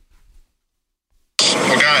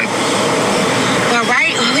 What kind? Well,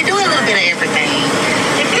 right, we do a little bit of everything.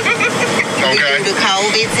 Okay. We do the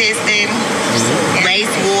COVID testing,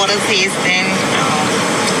 wastewater testing,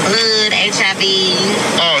 blood, HIV.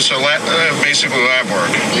 Oh, so basically lab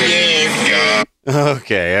work. Yes. Yeah.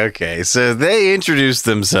 Okay. So they introduced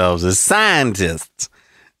themselves as scientists.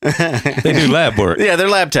 They do lab work. Yeah, they're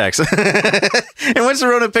lab techs. And once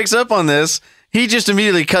Arona picks up on this, he just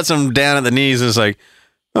immediately cuts them down at the knees and is like,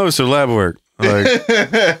 "Oh, so lab work." Like,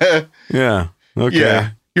 yeah. Okay. Yeah.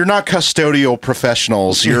 You're not custodial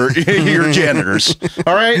professionals. You're janitors.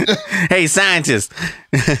 All right. Hey, scientist,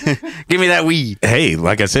 give me that weed. Hey,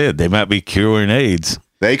 like I said, they might be curing AIDS.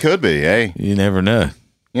 They could be. Hey. You never know.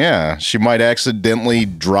 Yeah. She might accidentally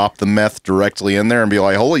drop the meth directly in there and be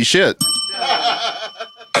like, "Holy shit."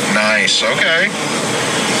 Nice. Okay.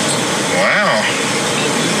 Wow.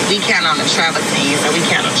 We count on the travel team, so we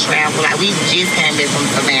count on travel. Like, we just came back from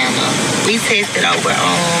Savannah. We tested over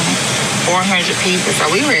 400 people,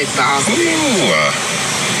 so we were exhausted. Ooh.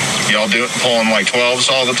 Y'all pulling like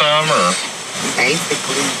 12s all the time, or?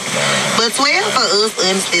 Basically. But 12 for us,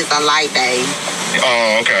 honestly, is a light day.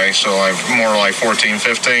 Oh, okay. So like more like 14,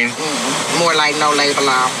 15? More like no labor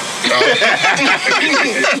law.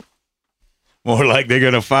 More like they're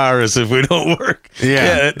going to fire us if we don't work.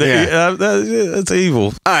 Yeah. That's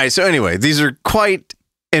evil. All right. So anyway, these are quite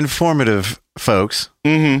informative folks.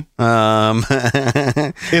 Mm-hmm.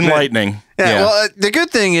 Enlightening. Yeah. Well, the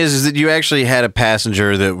good thing is that you actually had a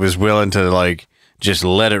passenger that was willing to like just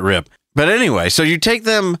let it rip. But anyway, so you take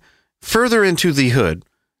them further into the hood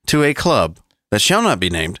to a club that shall not be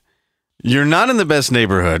named. You're not in the best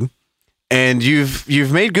neighborhood, and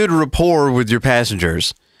you've made good rapport with your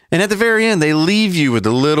passengers. And at the very end, they leave you with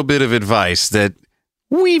a little bit of advice that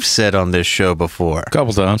we've said on this show before. A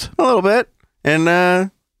couple times. A little bit.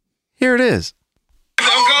 And here it is.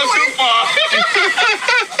 Don't go too far.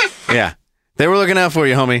 Yeah. They were looking out for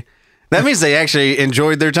you, homie. That means they actually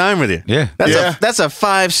enjoyed their time with you. Yeah. That's a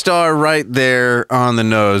 5-star right there on the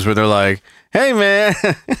nose where they're like, hey, man,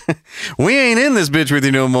 we ain't in this bitch with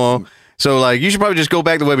you no more. So, like, you should probably just go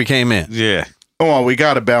back the way we came in. Yeah. Well, we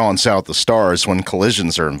got to balance out the stars when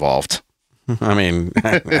collisions are involved. I mean,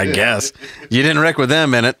 I guess. You didn't wreck with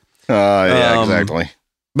them in it. Yeah, exactly.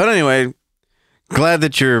 But anyway, glad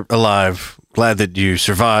that you're alive. Glad that you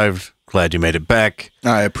survived. Glad you made it back.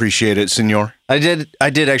 I appreciate it, senor. I did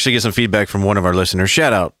actually get some feedback from one of our listeners.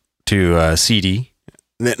 Shout out to CD,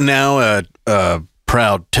 now a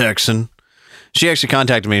proud Texan. She actually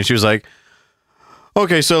contacted me and she was like,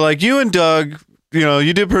 okay, so like you and Doug, you know,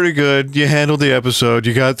 you did pretty good. You handled the episode.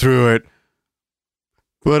 You got through it.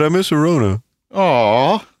 But I miss Arona.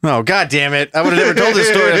 Aw. Oh, God damn it. I would have never told this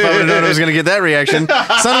story if I would have known I was going to get that reaction.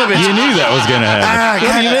 Son of a bitch. You knew that was going to happen.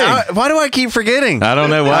 What do you mean? Why do I keep forgetting? I don't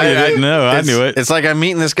know why you didn't know. I knew it. It's like I'm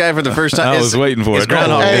meeting this guy for the first time. I was waiting for it's it.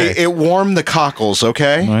 Groundhog Hey, Day. it warmed the cockles,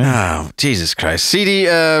 okay? Oh, Jesus Christ. CD,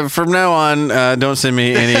 from now on, don't send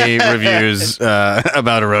me any reviews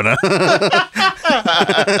about Arona.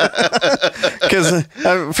 Because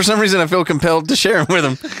for some reason I feel compelled to share them with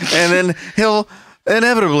him. And then he'll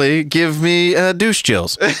inevitably give me douche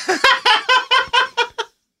chills.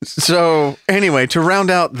 So, anyway, to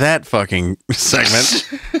round out that fucking segment,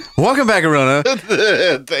 welcome back, Arona.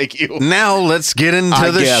 Thank you. Now let's get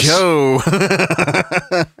into the show.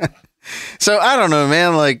 So, I don't know,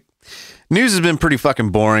 man. Like, news has been pretty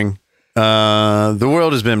fucking boring. The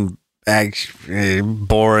world has been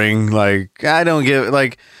boring. Like, I don't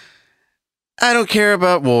care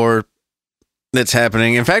about war that's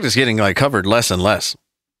happening. In fact, it's getting like covered less and less.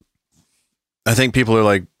 I think people are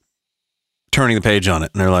like turning the page on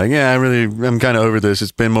it, and they're like, yeah, I'm kind of over this.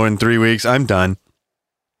 It's been more than 3 weeks. I'm done.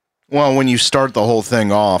 Well, when you start the whole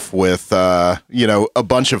thing off with, a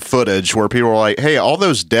bunch of footage where people are like, hey, all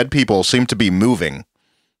those dead people seem to be moving.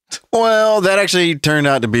 Well, that actually turned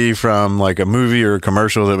out to be from like a movie or a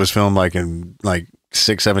commercial that was filmed like in like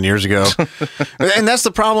 6-7 years ago. And that's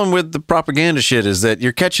the problem with the propaganda shit, is that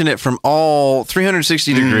you're catching it from all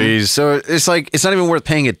 360 degrees. So it's like, it's not even worth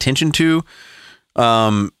paying attention to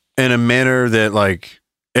in a manner that like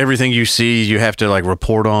everything you see, you have to like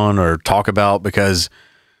report on or talk about, because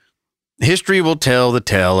history will tell the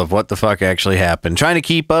tale of what the fuck actually happened. Trying to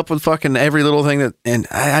keep up with fucking every little thing that, and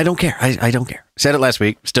I don't care. I don't care. Said it last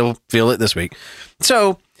week. Still feel it this week.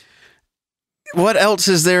 So what else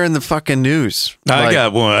is there in the fucking news? I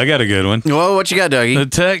got one. I got a good one. Well, what you got, Dougie?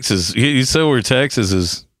 Texas. You saw where Texas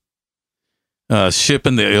is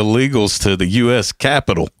shipping the illegals to the U.S.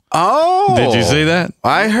 Capitol. Oh, Did you see that?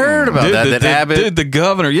 I heard about that. Abbott, the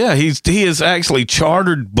governor, yeah, he has actually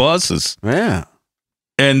chartered buses. Yeah.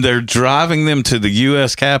 And they're driving them to the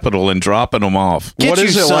U.S. Capitol and dropping them off. What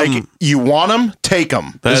is it like? You want them? Take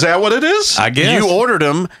them. Is that what it is? I guess. You ordered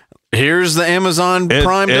them. Here's the Amazon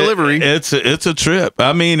Prime delivery. It's a trip.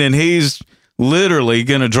 I mean, and he's literally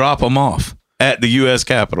going to drop them off at the U.S.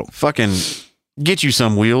 Capitol. Fucking get you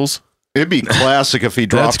some wheels. It'd be classic if he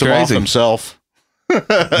dropped them off himself.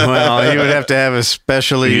 Well, he would have to have a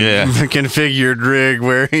specially configured rig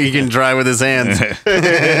where he can drive with his hands.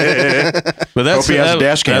 But that's Hope he has a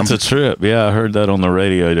dash cam. That's a trip. Yeah, I heard that on the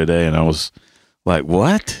radio today, and I was like,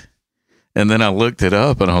 "What?" And then I looked it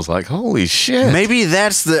up, and I was like, "Holy shit!" Maybe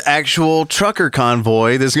that's the actual trucker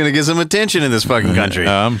convoy that's going to get some attention in this fucking country.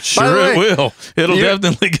 I'm sure it will. It'll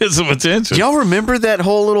definitely get some attention. Y'all remember that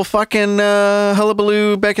whole little fucking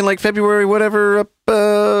hullabaloo back in like February, whatever, up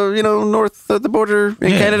north of the border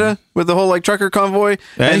in Canada with the whole like trucker convoy,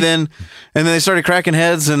 and then they started cracking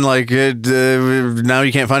heads, and like now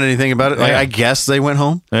you can't find anything about it. Like, I guess they went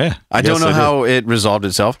home. Yeah, I don't know how it resolved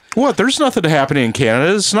itself. What? There's nothing happening in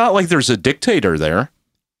Canada. It's not like there's a dictator there.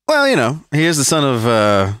 Well, he is the son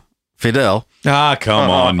of Fidel. Ah, come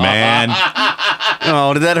on, man.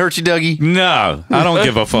 Oh, did that hurt you, Dougie? No, I don't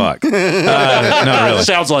give a fuck. Not really.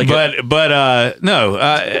 Sounds like it. But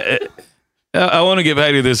no. I want to get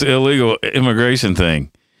back to this illegal immigration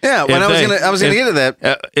thing. Yeah, when I was gonna get to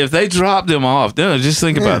that. If they drop them off, just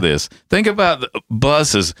think about this. Think about the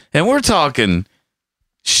buses, and we're talking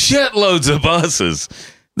shitloads of buses.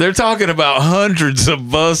 They're talking about hundreds of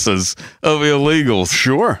buses of illegals.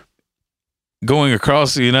 Sure. Going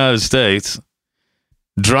across the United States,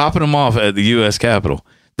 dropping them off at the U.S. Capitol.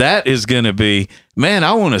 That is going to be, man,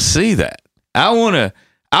 I want to see that. I want to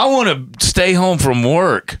stay home from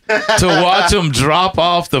work to watch them drop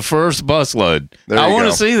off the first busload. I want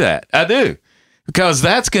to see that. I do. Because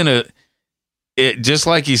that's going to, just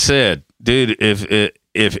like you said, dude,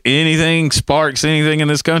 if anything sparks anything in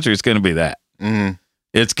this country, it's going to be that. Mm-hmm.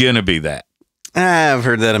 It's going to be that. I've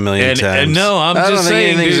heard that a million times. And no, I'm just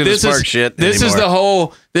saying, dude, this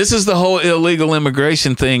is the whole illegal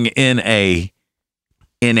immigration thing in a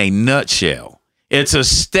nutshell. It's a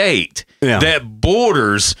state that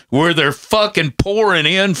borders where they're fucking pouring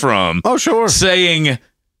in from. Oh, sure. Saying,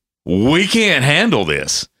 we can't handle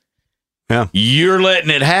this. Yeah. You're letting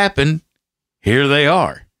it happen. Here they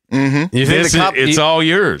are. Mm-hmm. It's all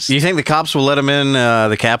yours. You think the cops will let them in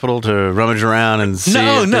the Capitol to rummage around and see?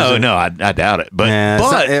 No, I doubt it. But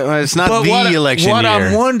it's not the election year. What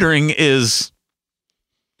I'm wondering is,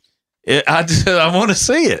 I want to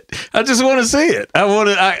see it. I just want to see it.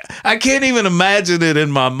 I can't even imagine it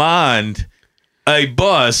in my mind. A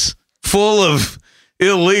bus full of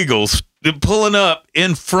illegals pulling up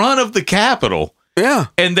in front of the Capitol. Yeah,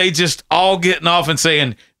 and they just all getting off and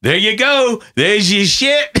saying, "There you go. There's your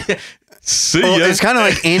shit." See ya. It's kind of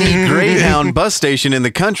like any Greyhound bus station in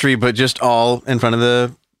the country, but just all in front of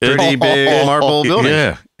the pretty big marble building.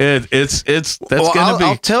 Yeah, that's gonna be.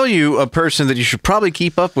 I'll tell you a person that you should probably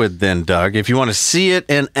keep up with, then, Doug, if you want to see it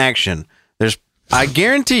in action. I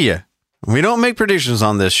guarantee you, we don't make predictions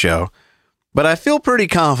on this show, but I feel pretty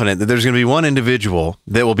confident that there's going to be one individual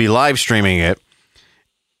that will be live streaming it.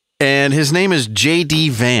 And his name is J.D.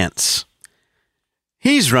 Vance.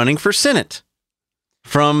 He's running for Senate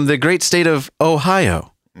from the great state of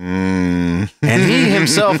Ohio. And he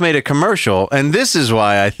himself made a commercial. And this is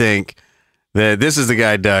why I think that this is the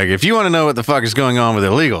guy, Doug. If you want to know what the fuck is going on with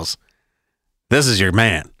illegals, this is your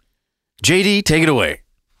man. J.D., take it away.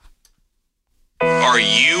 Are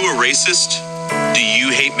you a racist? Do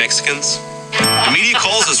you hate Mexicans? The media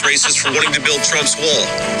calls us racist for wanting to build Trump's wall.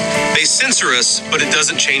 They censor us, but it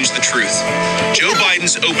doesn't change the truth. Joe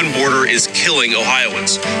Biden's open border is killing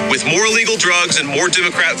Ohioans, with more illegal drugs and more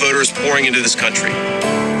Democrat voters pouring into this country.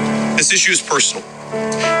 This issue is personal.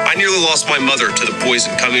 I nearly lost my mother to the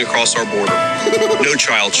poison coming across our border. No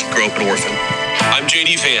child should grow up an orphan. I'm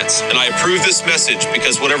J.D. Vance, and I approve this message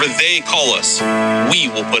because whatever they call us, we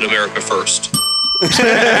will put America first.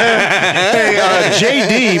 Hey,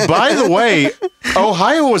 JD, by the way,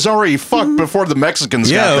 Ohio was already fucked before the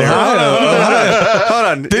Mexicans got there. Hold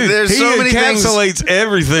on. Dude, there's so many encapsulates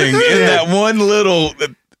everything in that one little...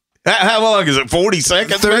 How long is it? 40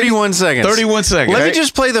 seconds? 31 seconds. 31 seconds. Let me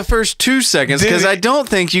just play the first 2 seconds, because I don't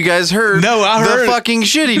think you guys heard the fucking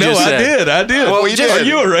shit he just said. I did. Well, are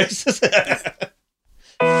you a racist?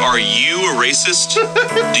 Are you a racist?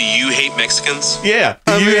 Do you hate Mexicans? Yeah.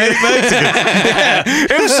 Do you hate Mexicans?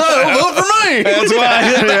 If so, vote for me. That's why I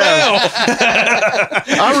hit the bell.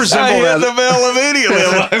 I resemble that. I hit the bell immediately.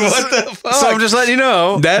 I'm like, what the fuck? So I'm just letting you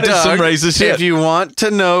know. That is some racist shit. If you want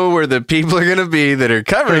to know where the people are going to be that are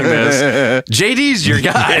covering this, JD's your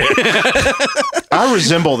guy. I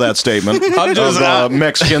resemble that statement of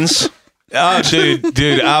Mexicans. Oh,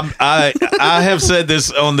 dude, I have said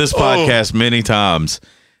this on this podcast many times.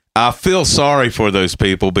 I feel sorry for those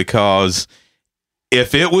people, because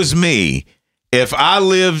if it was me, if I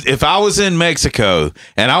was in Mexico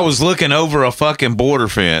and I was looking over a fucking border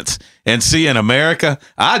fence and seeing America,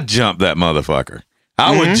 I'd jump that motherfucker.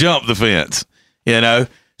 I would jump the fence, you know?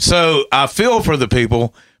 So I feel for the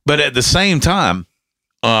people, but at the same time,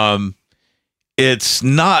 it's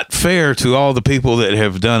not fair to all the people that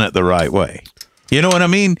have done it the right way. You know what I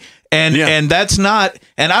mean? And that's not,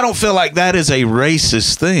 and I don't feel like that is a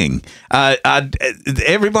racist thing.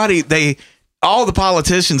 Everybody, all the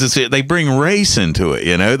politicians, they bring race into it.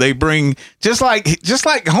 You know, they bring just like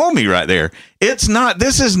homie right there.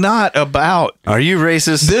 This is not about. Are you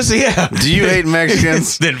racist? Do you hate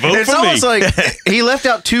Mexicans? Then vote for me. It's almost like he left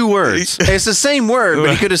out 2 words. It's the same word,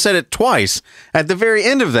 but he could have said it twice at the very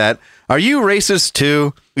end of that. Are you racist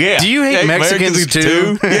too? Yeah. Do you hate Mexicans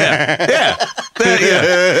too? Yeah.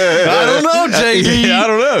 I don't know, JD. I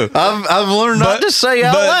don't know. I've learned not to say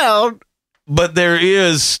out loud. But there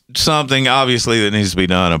is something obviously that needs to be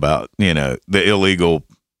done about, you know, the illegal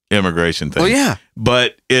immigration thing. Well, yeah.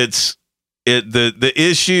 But the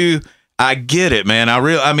issue. I get it, man. I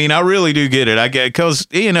really do get it. I get, because,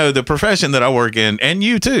 you know, the profession that I work in, and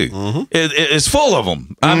you too, is full of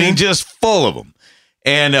them. I mean, just full of them.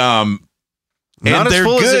 And not as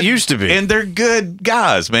full as it used to be. And they're good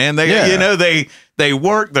guys, man. You know, they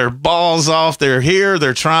work their balls off. They're here.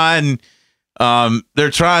 They're trying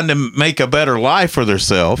to make a better life for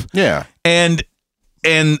themselves. Yeah. And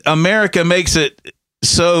America makes it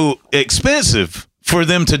so expensive for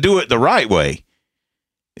them to do it the right way.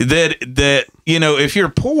 That if you're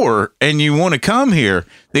poor and you want to come here,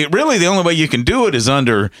 really the only way you can do it is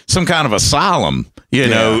under some kind of asylum,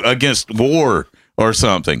 against war or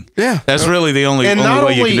something. Yeah, that's really the only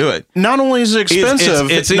way you can do it. Not only is it expensive,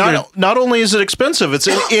 it's not only is it expensive, it's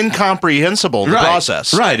incomprehensible the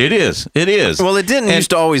process. Right, it is. Well, it didn't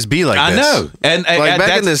used to always be like this. I know, and like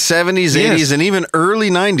back in the 70s, 80s, and even early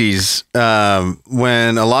 90s,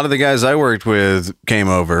 when a lot of the guys I worked with came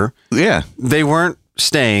over, they weren't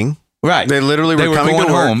staying. Right, they literally were coming to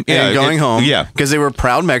work home. and going home. Yeah, because they were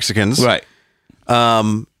proud Mexicans. Right.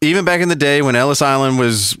 Even back in the day when Ellis Island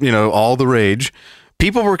was, all the rage,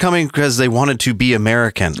 people were coming because they wanted to be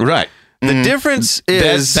American. Right. The difference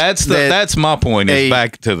is that's my point. Is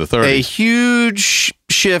back to the 30s. A huge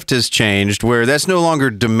shift has changed where that's no longer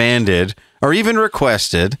demanded or even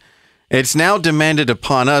requested. It's now demanded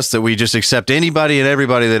upon us that we just accept anybody and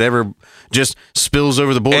everybody that ever just spills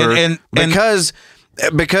over the border, because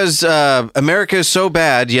America is so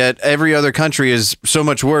bad, yet every other country is so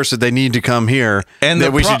much worse that they need to come here, and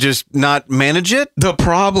that we should just not manage it. The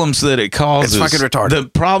problems that it causes, it's fucking retarded. The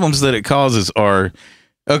problems that it causes are,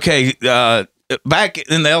 back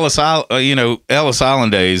in the Ellis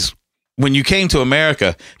Island days, when you came to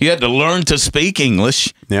America, you had to learn to speak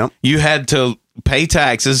English. Yeah. You had to pay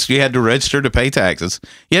taxes. You had to register to pay taxes.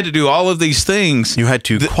 You had to do all of these things. You had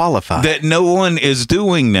to qualify that no one is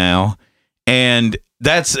doing now. And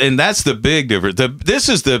that's the big difference.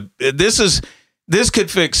 This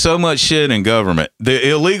could fix so much shit in government. The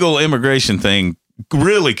illegal immigration thing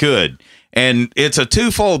really could, and it's a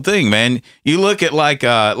twofold thing, man. You look at like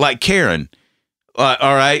Karen.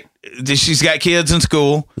 All right, she's got kids in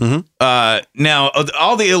school. Mm-hmm. Now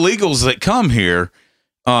all the illegals that come here,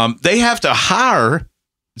 they have to hire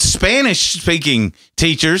Spanish-speaking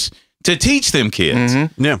teachers to teach them kids.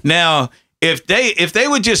 Mm-hmm. Yeah. Now, if they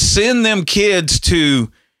would just send them kids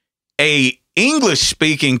to a English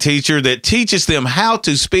speaking teacher that teaches them how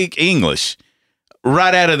to speak English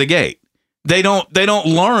right out of the gate, they don't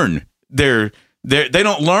learn they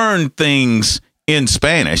don't learn things in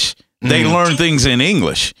Spanish. They learn things in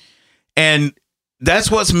English, and that's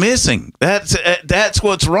what's missing. That's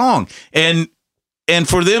what's wrong. And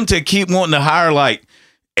for them to keep wanting to hire like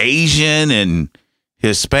Asian and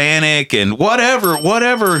Hispanic and whatever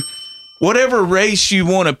race you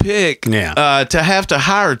want to pick, to have to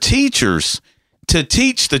hire teachers to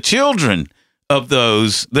teach the children of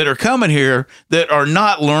those that are coming here that are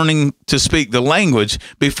not learning to speak the language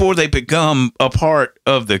before they become a part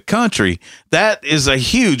of the country, that is a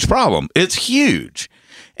huge problem. It's huge.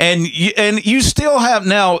 And you still have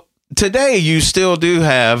now, today you still do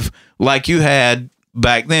have, like you had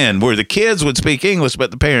back then, where the kids would speak English,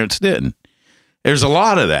 but the parents didn't. There's a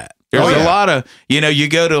lot of that. There's a lot of, you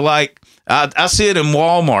go to like, I see it in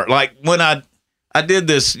Walmart. Like when I did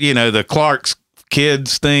this, the Clark's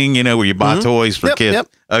Kids thing, where you buy toys for kids. Yep.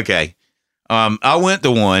 Okay. I went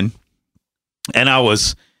to one and I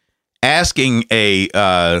was asking it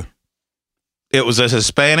was a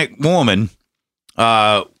Hispanic woman,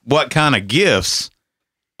 what kind of gifts,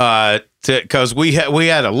 cause we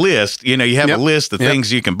had a list, you have a list of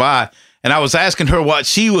things you can buy. And I was asking her what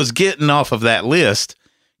she was getting off of that list,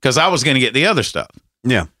 cause I was going to get the other stuff.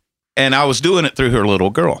 Yeah. And I was doing it through her little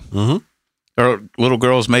girl. Mm-hmm. Her little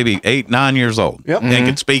girl's maybe 8, 9 years old. Yep. And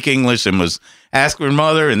could speak English and was asking her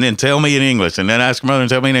mother and then tell me in English and then ask her mother and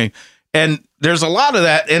tell me in English. And there's a lot of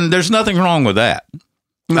that, and there's nothing wrong with that.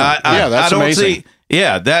 No. That's amazing.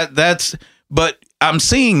 But I'm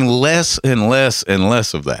seeing less and less and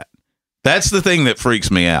less of that. That's the thing that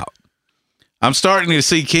freaks me out. I'm starting to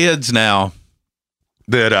see kids now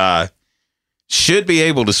that should be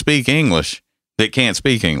able to speak English that can't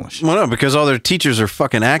speak English. Well, no, because all their teachers are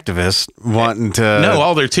fucking activists wanting to... No,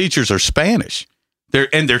 all their teachers are Spanish.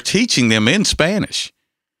 They're teaching them in Spanish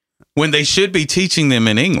when they should be teaching them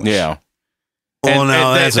in English. Yeah. Well,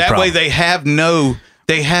 that's that way they have no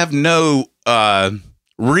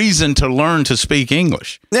reason to learn to speak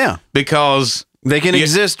English. Yeah. Because... They can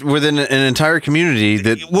exist within an entire community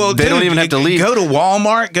that they don't even have to leave. Go to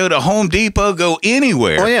Walmart, go to Home Depot, go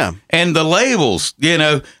anywhere. Oh, yeah. And the labels,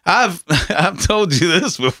 I've told you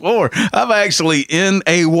this before. I've actually, in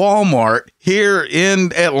a Walmart here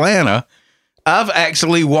in Atlanta, I've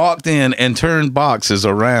actually walked in and turned boxes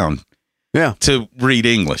around to read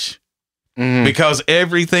English. Mm-hmm. Because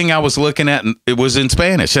everything I was looking at, it was in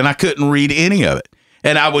Spanish, and I couldn't read any of it.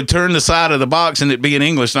 And I would turn the side of the box and it'd be in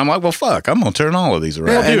English. And I'm like, well, fuck, I'm going to turn all of these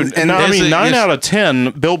around. Yeah, dude. And 9 out of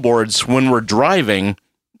 10 billboards when we're driving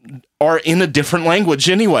are in a different language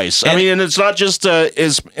anyways. I mean, and it's not just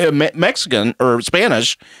Mexican or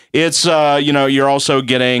Spanish. It's, you're also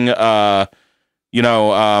getting, I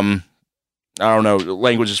don't know,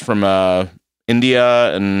 languages from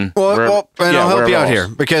India and... Well, and I'll help you out else. here.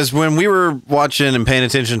 Because when we were watching and paying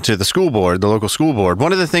attention to the school board, the local school board,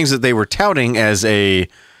 one of the things that they were touting as a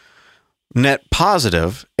net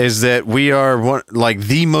positive is that we are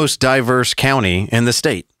the most diverse county in the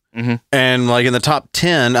state. Mm-hmm. And in the top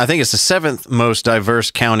 10, I think it's the 7th most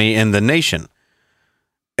diverse county in the nation.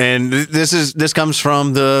 And this comes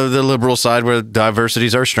from the liberal side where diversity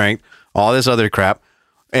is our strength, all this other crap.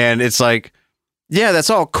 And it's yeah, that's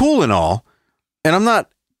all cool and all. And I'm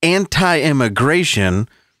not anti-immigration,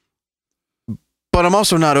 but I'm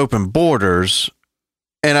also not open borders.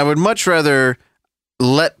 And I would much rather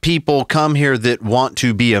let people come here that want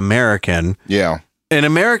to be American. Yeah. And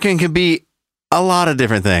American can be a lot of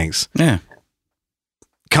different things. Yeah.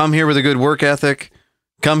 Come here with a good work ethic.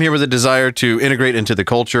 Come here with a desire to integrate into the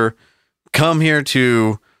culture. Come here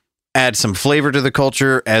to add some flavor to the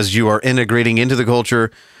culture as you are integrating into the culture.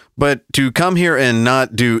 But to come here and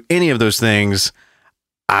not do any of those things,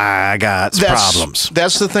 I got problems.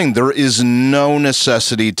 That's the thing. There is no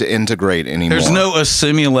necessity to integrate anymore. There's no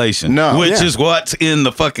assimilation. No. Which is what's in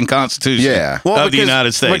the fucking Constitution of the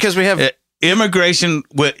United States. Because we have... Immigration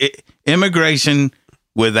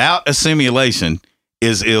without assimilation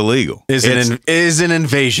is illegal. Is an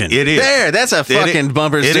invasion. It is. There, that's a fucking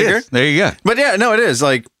bumper sticker. Is. There you go. But yeah, no, it is.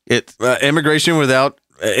 Immigration without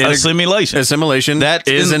assimilation. That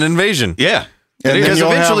is an invasion. Yeah. And then you'll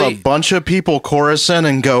have a bunch of people chorusing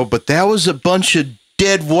and go, but that was a bunch of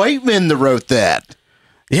dead white men that wrote that.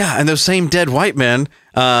 Yeah, and those same dead white men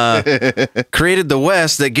created the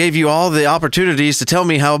West that gave you all the opportunities to tell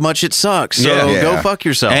me how much it sucks. So go fuck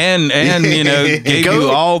yourself. And gave you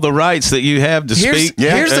all the rights that you have to speak the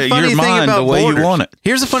funny your thing mind about the way borders. you want it.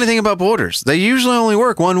 Here's the funny thing about borders. They usually only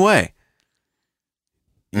work one way.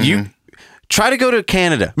 Mm-hmm. You try to go to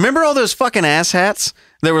Canada. Remember all those fucking asshats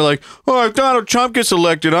that were like, oh, if Donald Trump gets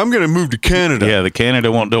elected, I'm going to move to Canada. Yeah, the Canada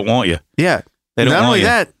don't want you. Yeah. They don't Not want only you.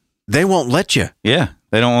 that, they won't let you. Yeah,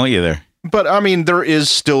 they don't want you there. But I mean, there is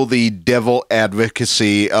still the devil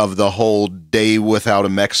advocacy of the whole day without a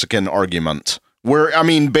Mexican argument. Where, I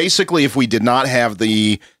mean, basically, if we did not have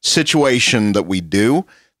the situation that we do,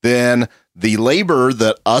 then the labor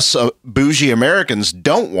that us bougie Americans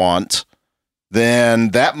don't want, then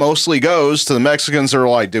that mostly goes to the Mexicans that are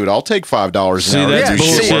like, dude, I'll take $5 an hour. That's to do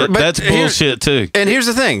shit bullshit. work. That's bullshit too. And here's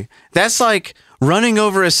the thing. That's like running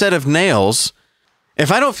over a set of nails.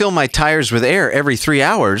 If I don't fill my tires with air every 3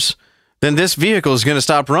 hours, then this vehicle is going to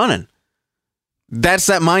stop running. That's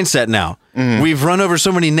that mindset now. Mm-hmm. We've run over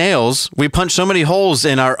so many nails. We punch so many holes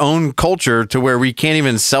in our own culture to where we can't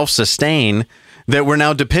even self-sustain that we're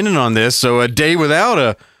now dependent on this. So a day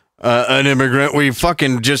without an immigrant, we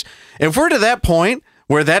fucking just... If we're to that point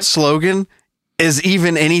where that slogan is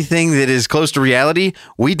even anything that is close to reality,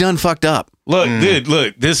 we done fucked up. Look, dude,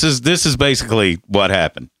 look, this is basically what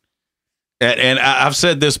happened. And I've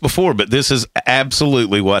said this before, but this is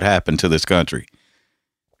absolutely what happened to this country.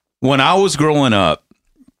 When I was growing up,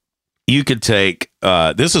 you could take,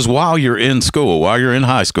 this is while you're in school, while you're in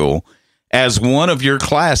high school, as one of your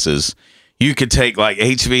classes, you could take like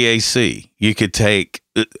HVAC. You could take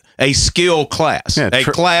a skill class, a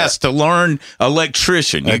class to learn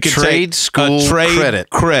electrician. You could trade take school a trade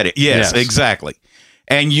credit. Yes, exactly.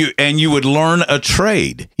 And you would learn a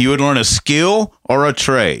trade. You would learn a skill or a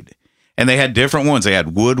trade. And they had different ones. They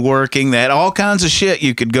had woodworking. They had all kinds of shit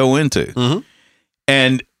you could go into. Mm-hmm.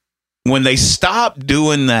 And when they stopped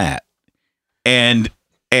doing that, and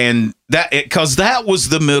that, because that was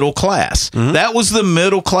the middle class. Mm-hmm. That was the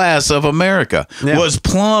middle class of America. Yeah. Was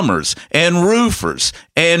plumbers and roofers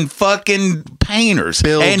and fucking painters,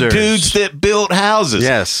 builders, and dudes that built houses.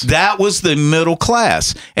 Yes, that was the middle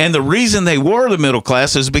class. And the reason they were the middle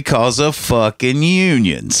class is because of fucking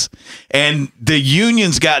unions. And the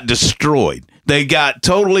unions got destroyed. They got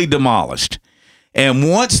totally demolished. And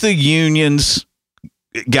once the unions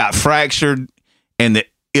got fractured and the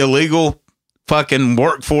illegal fucking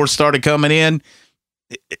workforce started coming in,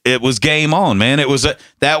 it was game on, man.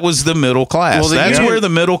 That was the middle class. Well, that's where the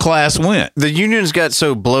middle class went. The unions got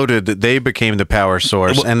so bloated that they became the power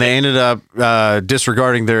source, and they ended up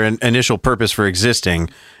disregarding their initial purpose for existing,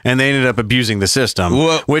 and they ended up abusing the system,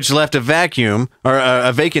 which left a vacuum or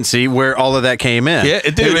a vacancy where all of that came in. Yeah,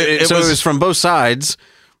 it was from both sides,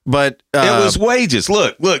 but it was wages.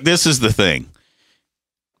 Look, this is the thing.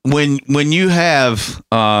 When you have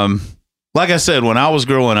like I said, when I was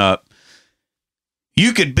growing up,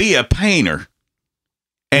 you could be a painter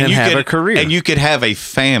And you have could, a career. And you could have a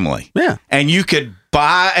family. Yeah. And you could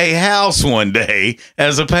buy a house one day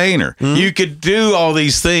as a painter. You could do all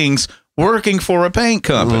these things working for a paint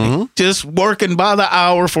company, just working by the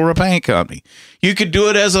hour for a paint company. You could do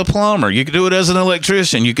it as a plumber. You could do it as an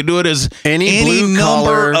electrician. You could do it as any blue number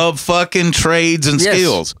collar of fucking trades and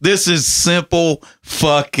skills. This is simple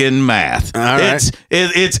fucking math. All right.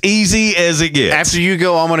 It's easy as it gets. After you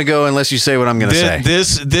go, I'm going to go unless you say what I'm going to say.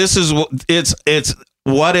 This is what it's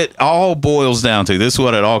what it all boils down to. This is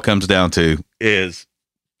what it all comes down to is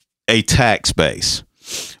a tax base.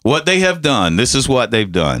 What they have done, this is what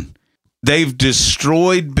they've done. They've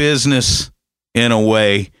destroyed business in a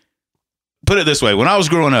way. Put it this way. When I was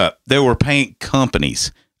growing up, there were paint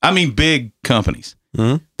companies. I mean, big companies.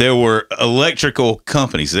 There were electrical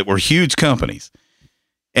companies that were huge companies.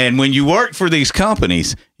 And when you worked for these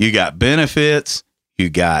companies, you got benefits. You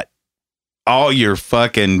got all your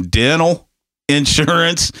fucking dental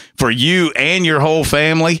insurance for you and your whole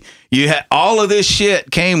family. You had all of this shit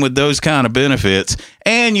came with those kind of benefits,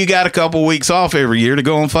 and you got a couple weeks off every year to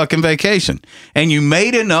go on fucking vacation, and you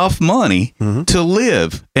made enough money to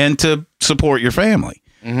live and to support your family.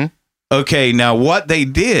 Okay, now what they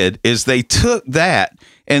did is they took that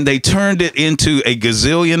and they turned it into a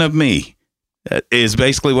gazillion of me. That is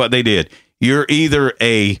basically what they did. You're either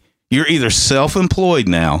self-employed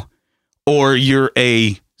now, or you're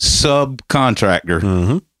a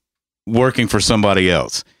subcontractor working for somebody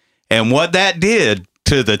else. And what that did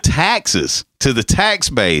to the taxes, to the tax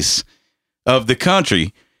base of the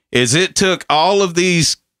country, is it took all of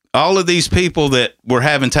these people that were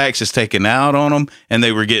having taxes taken out on them, and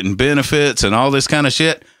they were getting benefits and all this kind of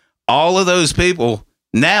shit. All of those people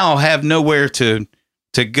now have nowhere to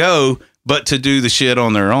go but to do the shit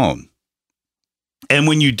on their own. And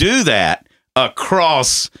when you do that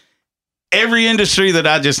across every industry that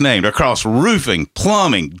I just named, across roofing,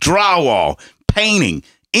 plumbing, drywall, painting,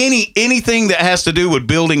 anything that has to do with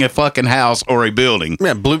building a fucking house or a building.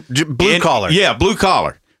 Yeah, blue collar. Yeah, blue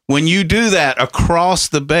collar. When you do that across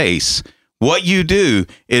the base, what you do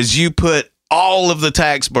is you put all of the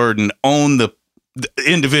tax burden on the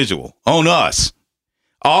individual, on us.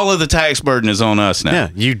 All of the tax burden is on us now. Yeah,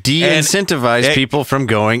 you de-incentivize people from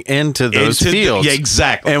going into those fields. Yeah,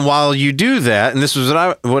 exactly. And while you do that, and this was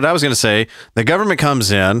what I was going to say, the government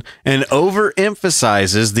comes in and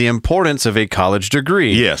overemphasizes the importance of a college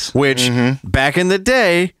degree. Yes. Which, back in the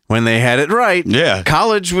day, when they had it right,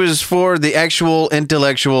 college was for the actual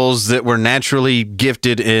intellectuals that were naturally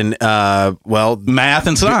gifted in, math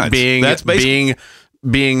and science.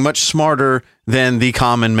 Being much smarter than the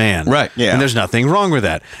common man. Right. Yeah. And there's nothing wrong with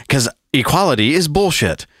that, because equality is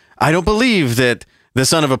bullshit. I don't believe that the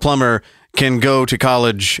son of a plumber can go to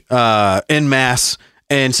college en masse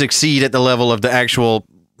and succeed at the level of the actual,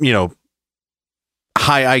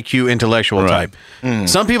 high IQ intellectual type.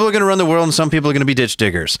 Some people are going to run the world and some people are going to be ditch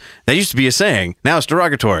diggers. That used to be a saying. Now it's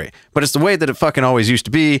derogatory, but it's the way that it fucking always used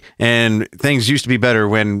to be, and things used to be better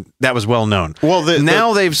when that was well known. Well,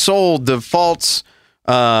 now they've sold the false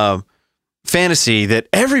fantasy that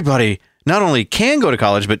everybody not only can go to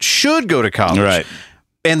college, but should go to college. Right.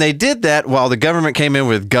 And they did that while the government came in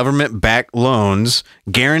with government-backed loans,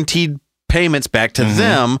 guaranteed payments back to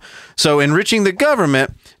them. So enriching the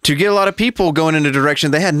government to get a lot of people going in a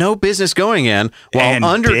direction they had no business going in, while And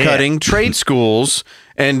undercutting trade schools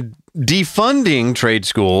and defunding trade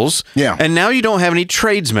schools. Yeah. And now you don't have any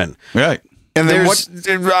tradesmen. Right. And then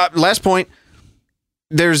last point,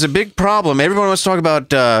 there's a big problem. Everyone wants to talk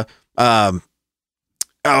about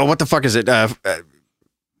what the fuck is it?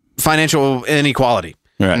 Financial inequality,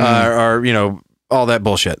 right? Or all that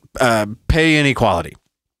bullshit. Pay inequality.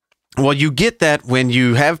 Well, you get that when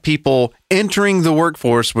you have people entering the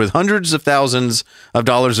workforce with hundreds of thousands of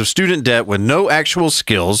dollars of student debt with no actual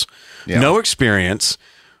skills, no experience,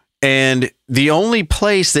 and the only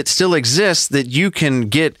place that still exists that you can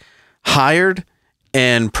get hired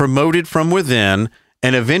and promoted from within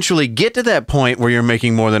and eventually get to that point where you're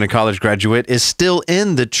making more than a college graduate is still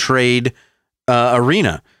in the trade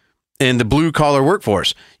arena, in the blue collar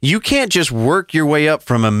workforce. You can't just work your way up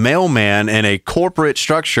from a mailman in a corporate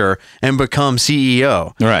structure and become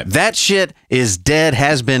CEO. Right. That shit is dead,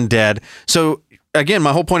 has been dead. So again,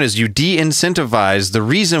 my whole point is you de-incentivize the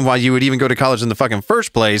reason why you would even go to college in the fucking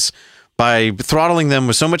first place by throttling them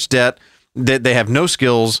with so much debt that they have no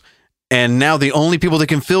skills. And now the only people that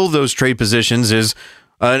can fill those trade positions is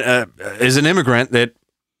an immigrant.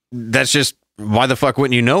 That's just, why the fuck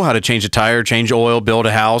wouldn't you know how to change a tire, change oil, build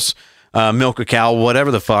a house, milk a cow,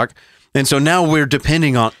 whatever the fuck? And so now we're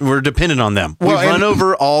dependent on them. Well, we run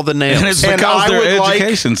over all the nails. And it's And because I their would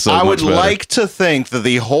education's so I much would better. like to think that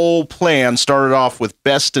the whole plan started off with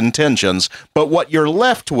best intentions, but what you're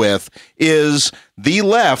left with is the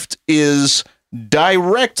left is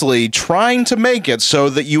directly trying to make it so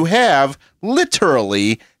that you have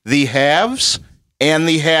literally the haves and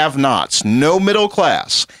the have-nots, no middle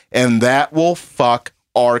class, and that will fuck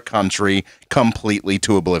our country completely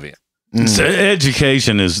to oblivion. So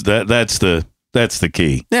education is that's the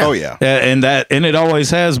key. Yeah. Oh yeah. And it always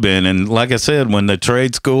has been. And like I said, when the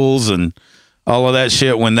trade schools and all of that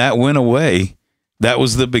shit, when that went away, that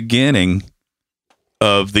was the beginning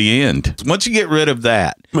of the end. Once you get rid of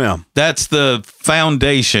that, Yeah. that's the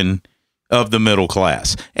foundation of the middle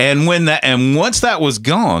class. And once that was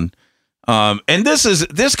gone, and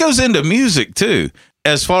this goes into music too.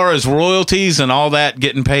 As far as royalties and all that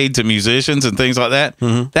getting paid to musicians and things like that,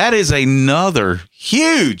 that is another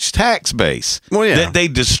huge tax base Well, yeah. that they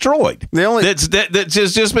destroyed. That's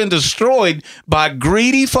just been destroyed by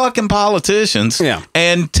greedy fucking politicians Yeah.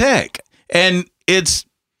 and tech. And it's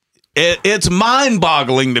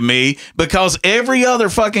mind-boggling to me because every other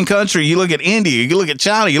fucking country, you look at India, you look at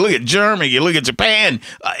China, you look at Germany, you look at Japan,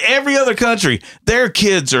 every other country, their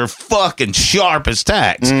kids are fucking sharp as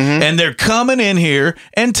tacks, and they're coming in here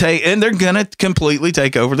and they're gonna completely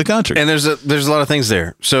take over the country. And there's a lot of things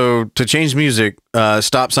there. So to change music,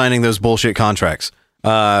 stop signing those bullshit contracts.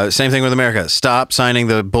 Same thing with America. Stop signing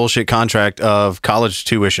the bullshit contract of college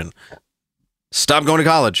tuition. Stop going to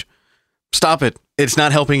college. Stop it. It's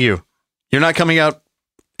not helping you. You're not coming out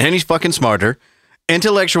any fucking smarter.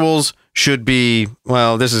 Intellectuals should be,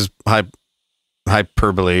 well, this is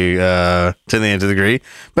hyperbole to the nth degree,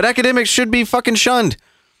 but academics should be fucking shunned.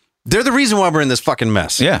 They're the reason why we're in this fucking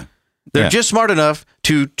mess. Yeah. They're just smart enough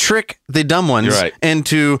to trick the dumb ones You're right.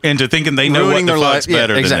 into thinking they know what ruining the their fuck's lives. Yeah,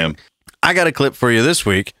 better exactly. than them. I got a clip for you this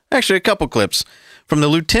week. Actually, a couple clips from the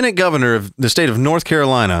lieutenant governor of the state of North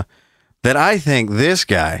Carolina that I think this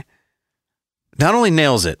guy not only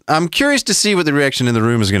nails it. I'm curious to see what the reaction in the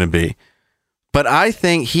room is going to be. But I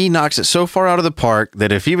think he knocks it so far out of the park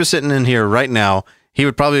that if he was sitting in here right now, he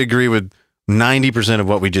would probably agree with 90% of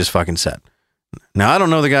what we just fucking said. Now, I don't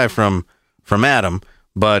know the guy from Adam,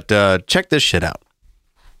 but check this shit out.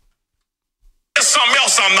 There's something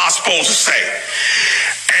else I'm not supposed to say.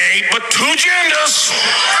 Ain't but two genders.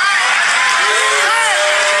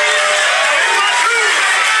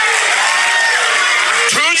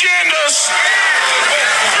 Two genders.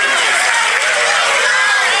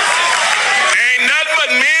 Ain't nothing but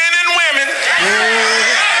men and women.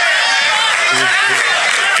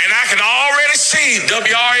 And I can already see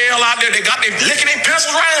WRL out there. They got their licking their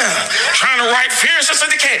pencils around, trying to write fierce as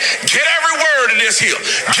they can. Get every word of this here.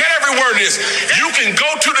 Get every word of this. You can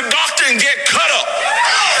go to the doctor and get cut up.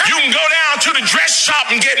 You can go down to the dress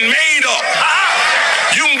shop and get made up.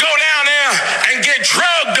 You can go down there and get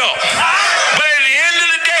drugged up. But at the end of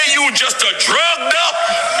the day, you were just a drugged up,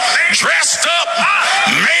 dressed up,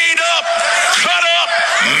 made up, cut up,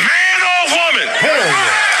 man or woman.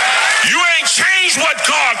 You ain't changed what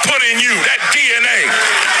God put in you, that DNA.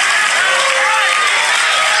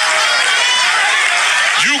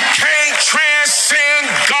 You can't transcend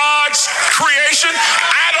God's creation.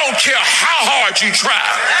 I don't care how hard you try.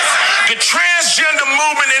 The transgender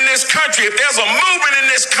movement in this country, if there's a movement in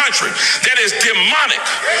this country that is demonic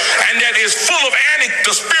and that is full of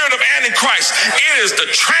the spirit of Antichrist, it is the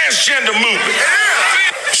transgender movement.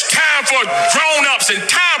 It's time for grown-ups and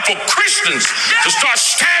time for Christians to start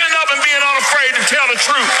standing up and being unafraid to tell the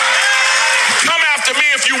truth. Come after me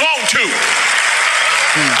if you want to.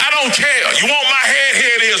 I don't care. You want my head?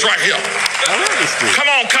 Here it is right here.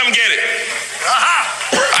 Come on, come get it.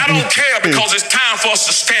 I don't care because it's time for us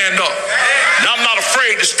to stand up. And I'm not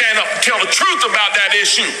afraid to stand up and tell the truth about that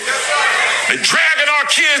issue. They're dragging our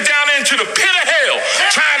kids down into the pit of hell,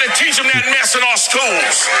 trying to teach them that mess in our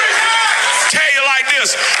schools. Tell you like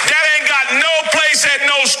this, that ain't got no place at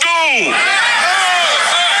no school.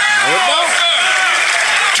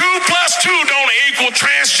 2 plus 2 don't equal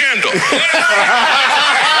transgender.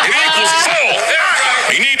 It equals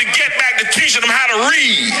 4. You need to get back to teaching them how to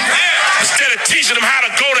read instead of teaching them how to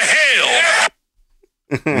go to hell.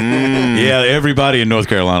 Yeah, everybody in North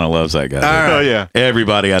Carolina loves that guy. All right. Oh yeah.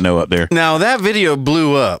 Everybody I know up there. Now, that video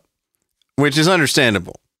blew up, which is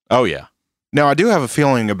understandable. Oh yeah. Now I do have a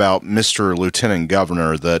feeling about Mr. Lieutenant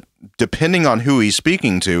Governor that depending on who he's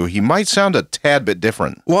speaking to, he might sound a tad bit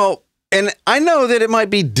different. Well, and I know that it might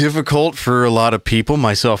be difficult for a lot of people,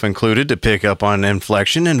 myself included, to pick up on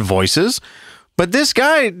inflection and voices. But this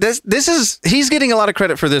guy, he's getting a lot of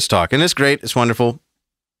credit for this talk, and it's great. It's wonderful.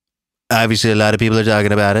 Obviously, a lot of people are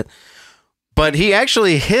talking about it. but he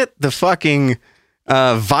actually hit the fucking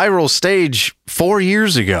viral stage 4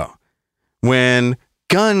 years ago when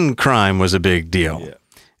gun crime was a big deal. Yeah.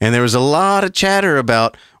 And there was a lot of chatter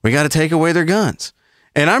about, we got to take away their guns.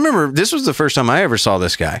 And I remember this was the first time I ever saw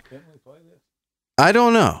this guy. I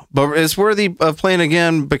don't know, but it's worthy of playing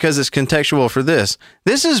again because it's contextual for this.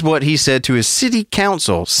 This is what he said to his city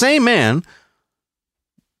council. Same man,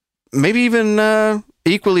 maybe even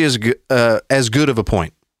equally as good of a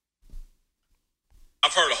point.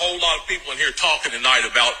 I've heard a whole lot of people in here talking tonight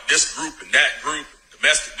about this group and that group,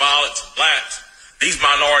 domestic violence, blacks, these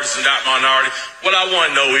minorities and that minority. What I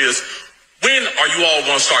want to know is, when are you all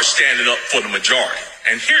going to start standing up for the majority?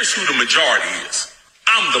 And here's who the majority is.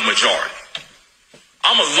 I'm the majority.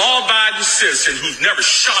 I'm a law-abiding citizen who's never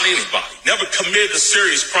shot anybody, never committed a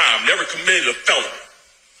serious crime, never committed a felony.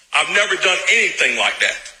 I've never done anything like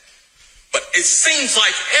that. But it seems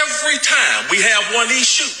like every time we have one of these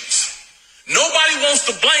shootings, nobody wants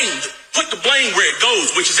to put the blame where it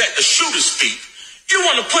goes, which is at the shooter's feet. You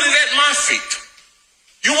want to put it at my feet.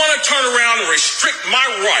 You want to turn around and restrict my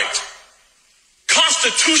right,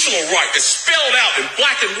 constitutional right that's spelled out in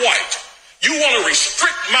black and white. You want to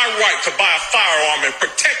restrict my right to buy a firearm and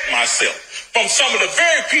protect myself from some of the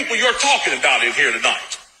very people you're talking about in here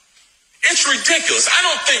tonight. It's ridiculous. I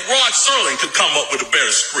don't think Rod Serling could come up with a better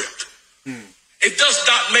script. It does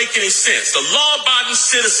not make any sense. The law-abiding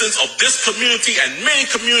citizens of this community and many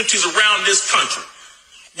communities around this country,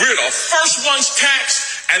 we're the first ones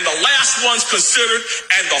taxed and the last ones considered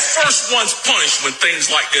and the first ones punished when things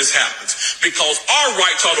like this happens, because our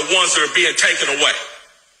rights are the ones that are being taken away.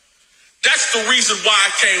 That's the reason why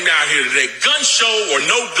I came down here today. Gun show or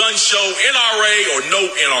no gun show, NRA or no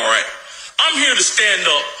NRA. I'm here to stand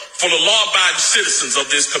up for the law-abiding citizens of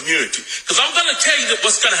this community, because I'm going to tell you that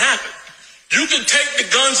what's going to happen. You can take the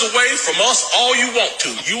guns away from us all you want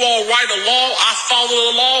to. You all write a law, I follow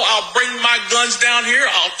the law, I'll bring my guns down here,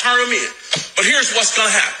 I'll turn them in. But here's what's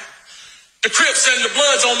going to happen. The Crips and the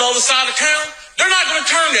Bloods on the other side of town, they're not going to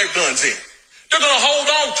turn their guns in. They're going to hold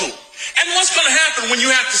on to them. And what's going to happen when you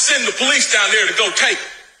have to send the police down there to go take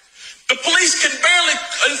it? The police can barely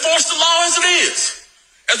enforce the law as it is.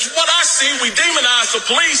 As what I see, we demonize the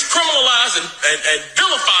police, criminalize and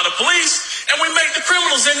vilify the police, and we make the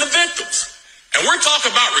criminals into victims. And we're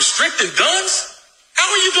talking about restricting guns? How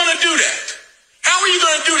are you going to do that? How are you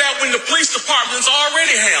going to do that when the police department's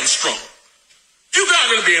already hamstrung? You're not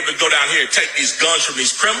going to be able to go down here and take these guns from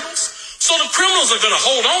these criminals. So the criminals are going to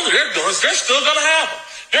hold on to their guns. They're still going to have them.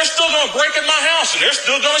 They're still going to break in my house, and they're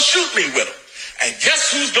still going to shoot me with them. And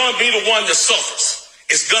guess who's going to be the one that suffers?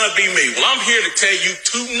 It's going to be me. Well, I'm here to tell you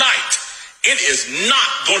tonight, it is not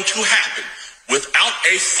going to happen without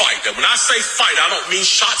a fight. And when I say fight, I don't mean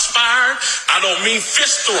shots fired. I don't mean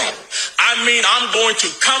fist thrown. I mean I'm going to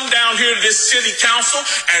come down here to this city council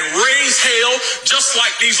and raise hell just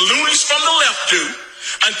like these loonies from the left do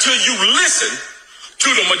until you listen to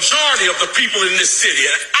the majority of the people in this city.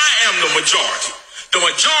 And I am the majority. The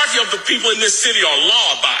majority of the people in this city are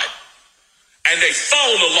law-abiding, and they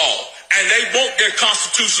follow the law, and they want their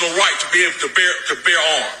constitutional right to be able to bear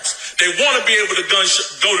arms. They want to be able to go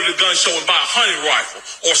to the gun show and buy a hunting rifle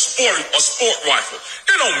or sport rifle.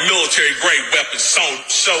 There are no military-grade weapons sold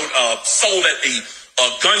at the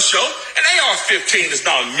gun show. An AR-15 is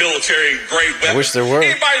not a military-grade weapon. I wish there were.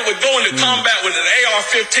 Anybody that would go into combat with an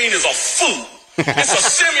AR-15 is a fool. It's a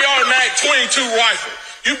semi-automatic 22 rifle.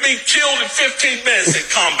 You'd be killed in 15 minutes in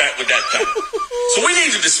combat with that thing. So we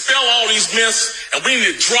need to dispel all these myths, and we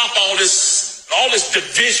need to drop all this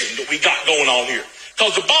division that we got going on here.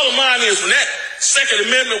 Because the bottom line is, when that Second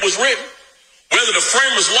Amendment was written, whether the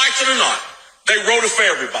framers liked it or not, they wrote it for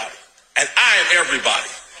everybody. And I am everybody.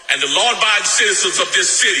 And the law-abiding citizens of this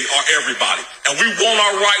city are everybody. And we want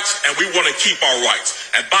our rights, and we want to keep our rights.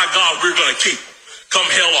 And by God, we're going to keep them, come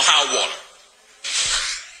hell or high water.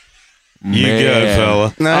 You got it,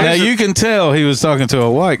 fella. Now you can tell he was talking to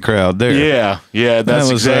a white crowd there. Yeah,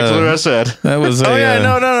 that's exactly what I said. That was. No,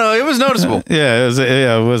 it was noticeable. Yeah, it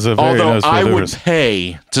was a very Although noticeable I would difference.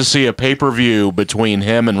 pay to see a pay-per-view between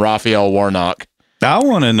him and Raphael Warnock. I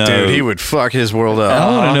want to know, Dude, he would fuck his world up. I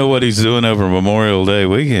want to know what he's doing over Memorial Day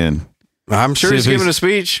weekend. I'm sure he's giving a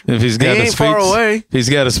speech. If he's got he a ain't speech, far away. He's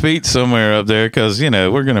got a speech somewhere up there because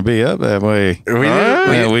we're going to be up that way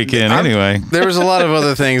that weekend anyway. There was a lot of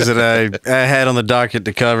other things that I had on the docket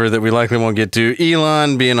to cover that we likely won't get to.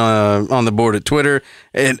 Elon being on the board at Twitter,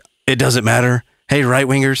 it doesn't matter. Hey, right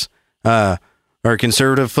wingers, or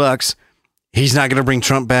conservative fucks, he's not going to bring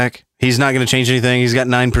Trump back. He's not going to change anything. He's got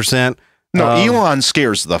 9%. No, Elon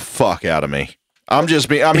scares the fuck out of me. I'm just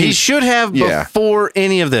being. I mean, he should have yeah. before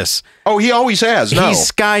any of this. Oh, he always has. No.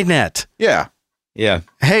 He's Skynet. Yeah. Yeah.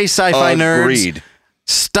 Hey, sci-fi nerds. Agreed.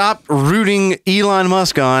 Stop rooting Elon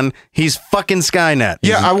Musk on. He's fucking Skynet.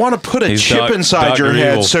 Yeah, I want to put a he's chip inside Dr. your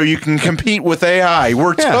head Evil. so you can compete with AI.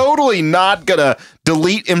 We're totally not going to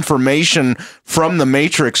delete information from the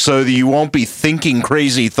Matrix so that you won't be thinking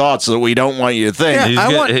crazy thoughts that we don't want you to think.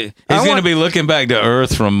 Yeah. He's going to be looking back to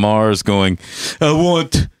Earth from Mars going, I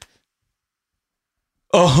want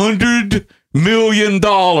 $100 million.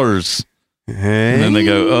 Hey. And then they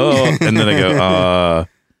go, oh. And then they go,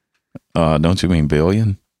 don't you mean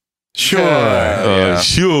billion? Sure.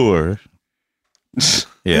 Sure.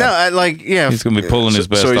 Yeah. No, He's going to be pulling his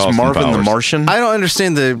best So he's Austin Marvin the Powers. Martian? I don't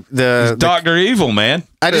understand the Dr. Evil, man.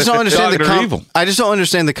 I just don't understand Dr. Evil. I just don't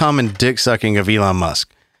understand the common dick sucking of Elon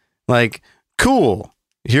Musk. Like, cool,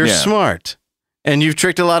 you're Yeah. smart, and you've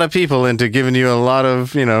tricked a lot of people into giving you a lot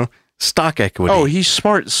of, stock equity. Oh, he's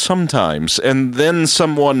smart sometimes. And then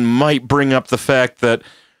someone might bring up the fact that,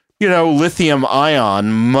 lithium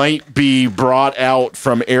ion might be brought out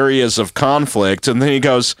from areas of conflict. And then he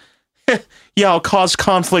goes, yeah, I'll cause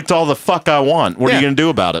conflict all the fuck I want. What are you going to do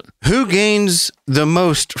about it? Who gains the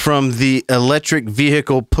most from the electric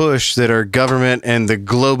vehicle push that our government and the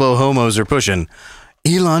globo homos are pushing?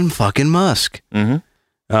 Elon fucking Musk. Mm-hmm.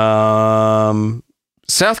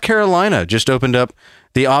 South Carolina just opened up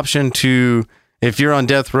the option to, if you're on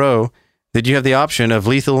death row, that you have the option of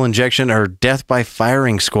lethal injection or death by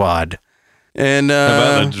firing squad. And How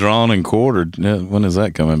about the drawn and quartered? When is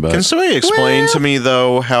that coming back? Can somebody explain to me,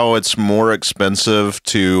 though, how it's more expensive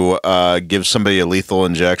to give somebody a lethal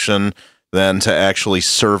injection than to actually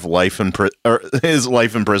serve his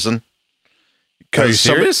life in prison? Are you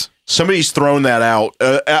serious? Somebody's thrown that out.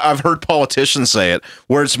 I've heard politicians say it,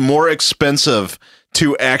 where it's more expensive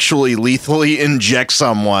to actually lethally inject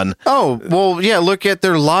someone. Oh, well, yeah, look at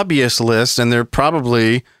their lobbyist list, and they're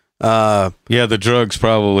probably... the drug's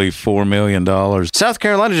probably $4 million. South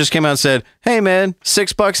Carolina just came out and said, hey, man,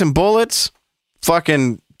 $6 in bullets,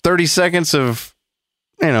 fucking 30 seconds of,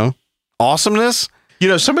 awesomeness.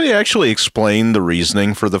 Somebody actually explained the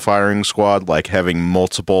reasoning for the firing squad, like having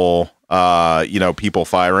multiple, people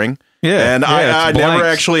firing. Yeah, and yeah, I it's never blanks.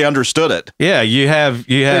 actually understood it. Yeah, you have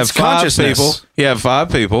It's 5 consciousness. people. You have 5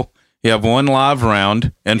 people. You have 1 live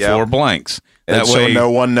round and Yeah. 4 blanks. And That so way, no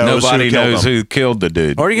one knows nobody who killed knows them. who killed the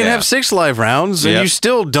dude. Or you can Yeah. have 6 live rounds, and Yep. you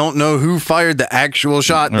still don't know who fired the actual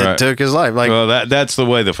shot that Right. took his life. Like, Well, that's the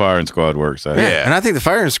way the firing squad works. I think. yeah. And I think the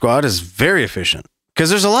firing squad is very efficient because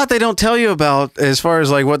there's a lot they don't tell you about as far as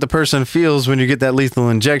like what the person feels when you get that lethal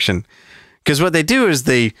injection. Because what they do is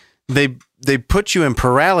they put you in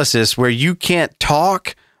paralysis where you can't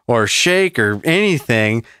talk or shake or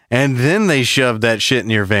anything, and then they shove that shit in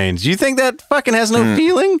your veins. You think that fucking has no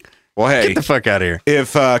feeling? Well, hey, Get the fuck out of here.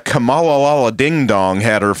 if Kamala Lala Ding Dong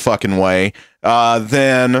had her fucking way,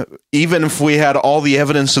 then even if we had all the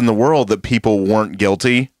evidence in the world that people weren't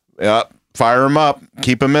guilty, fire them up,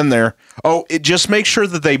 keep them in there. Oh, just make sure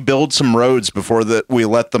that they build some roads before that we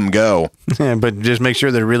let them go. But just make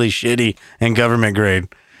sure they're really shitty and government grade.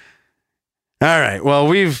 All right. Well,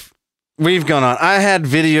 we've gone on. I had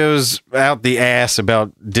videos out the ass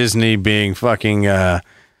about Disney being fucking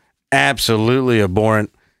absolutely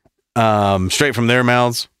abhorrent, straight from their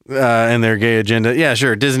mouths and their gay agenda. Yeah,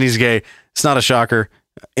 sure. Disney's gay. It's not a shocker.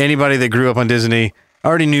 Anybody that grew up on Disney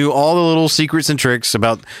already knew all the little secrets and tricks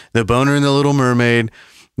about the boner and the Little Mermaid,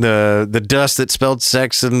 the dust that spelled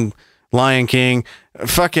sex and Lion King,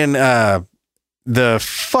 fucking the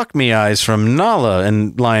fuck me eyes from Nala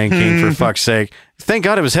and Lion King, for fuck's sake. Thank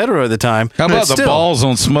God it was hetero at the time. How but about the still. balls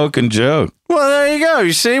on Smoking Joe? Well, there you go.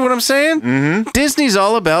 You see what I'm saying? Mm-hmm. Disney's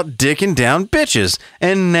all about dicking down bitches,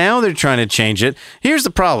 and now they're trying to change it. Here's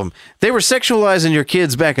the problem. They were sexualizing your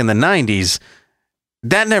kids back in the 90s.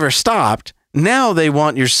 That never stopped. Now they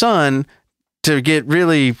want your son to get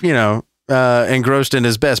really, engrossed in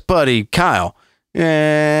his best buddy, Kyle.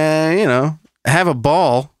 Have a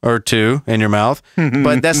ball or 2 in your mouth,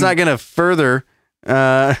 but that's not going to further. It's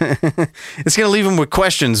going to leave him with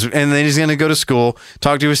questions, and then he's going to go to school,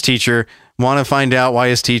 talk to his teacher, want to find out why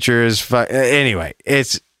his teacher is. Anyway,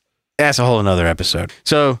 that's a whole another episode.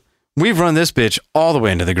 So we've run this bitch all the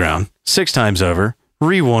way into the ground 6 times over,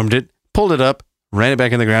 rewarmed it, pulled it up, ran it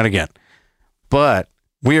back in the ground again. But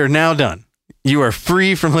we are now done. You are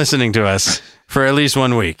free from listening to us for at least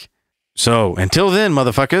 1 week. So until then,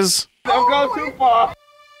 motherfuckers. Don't go too far.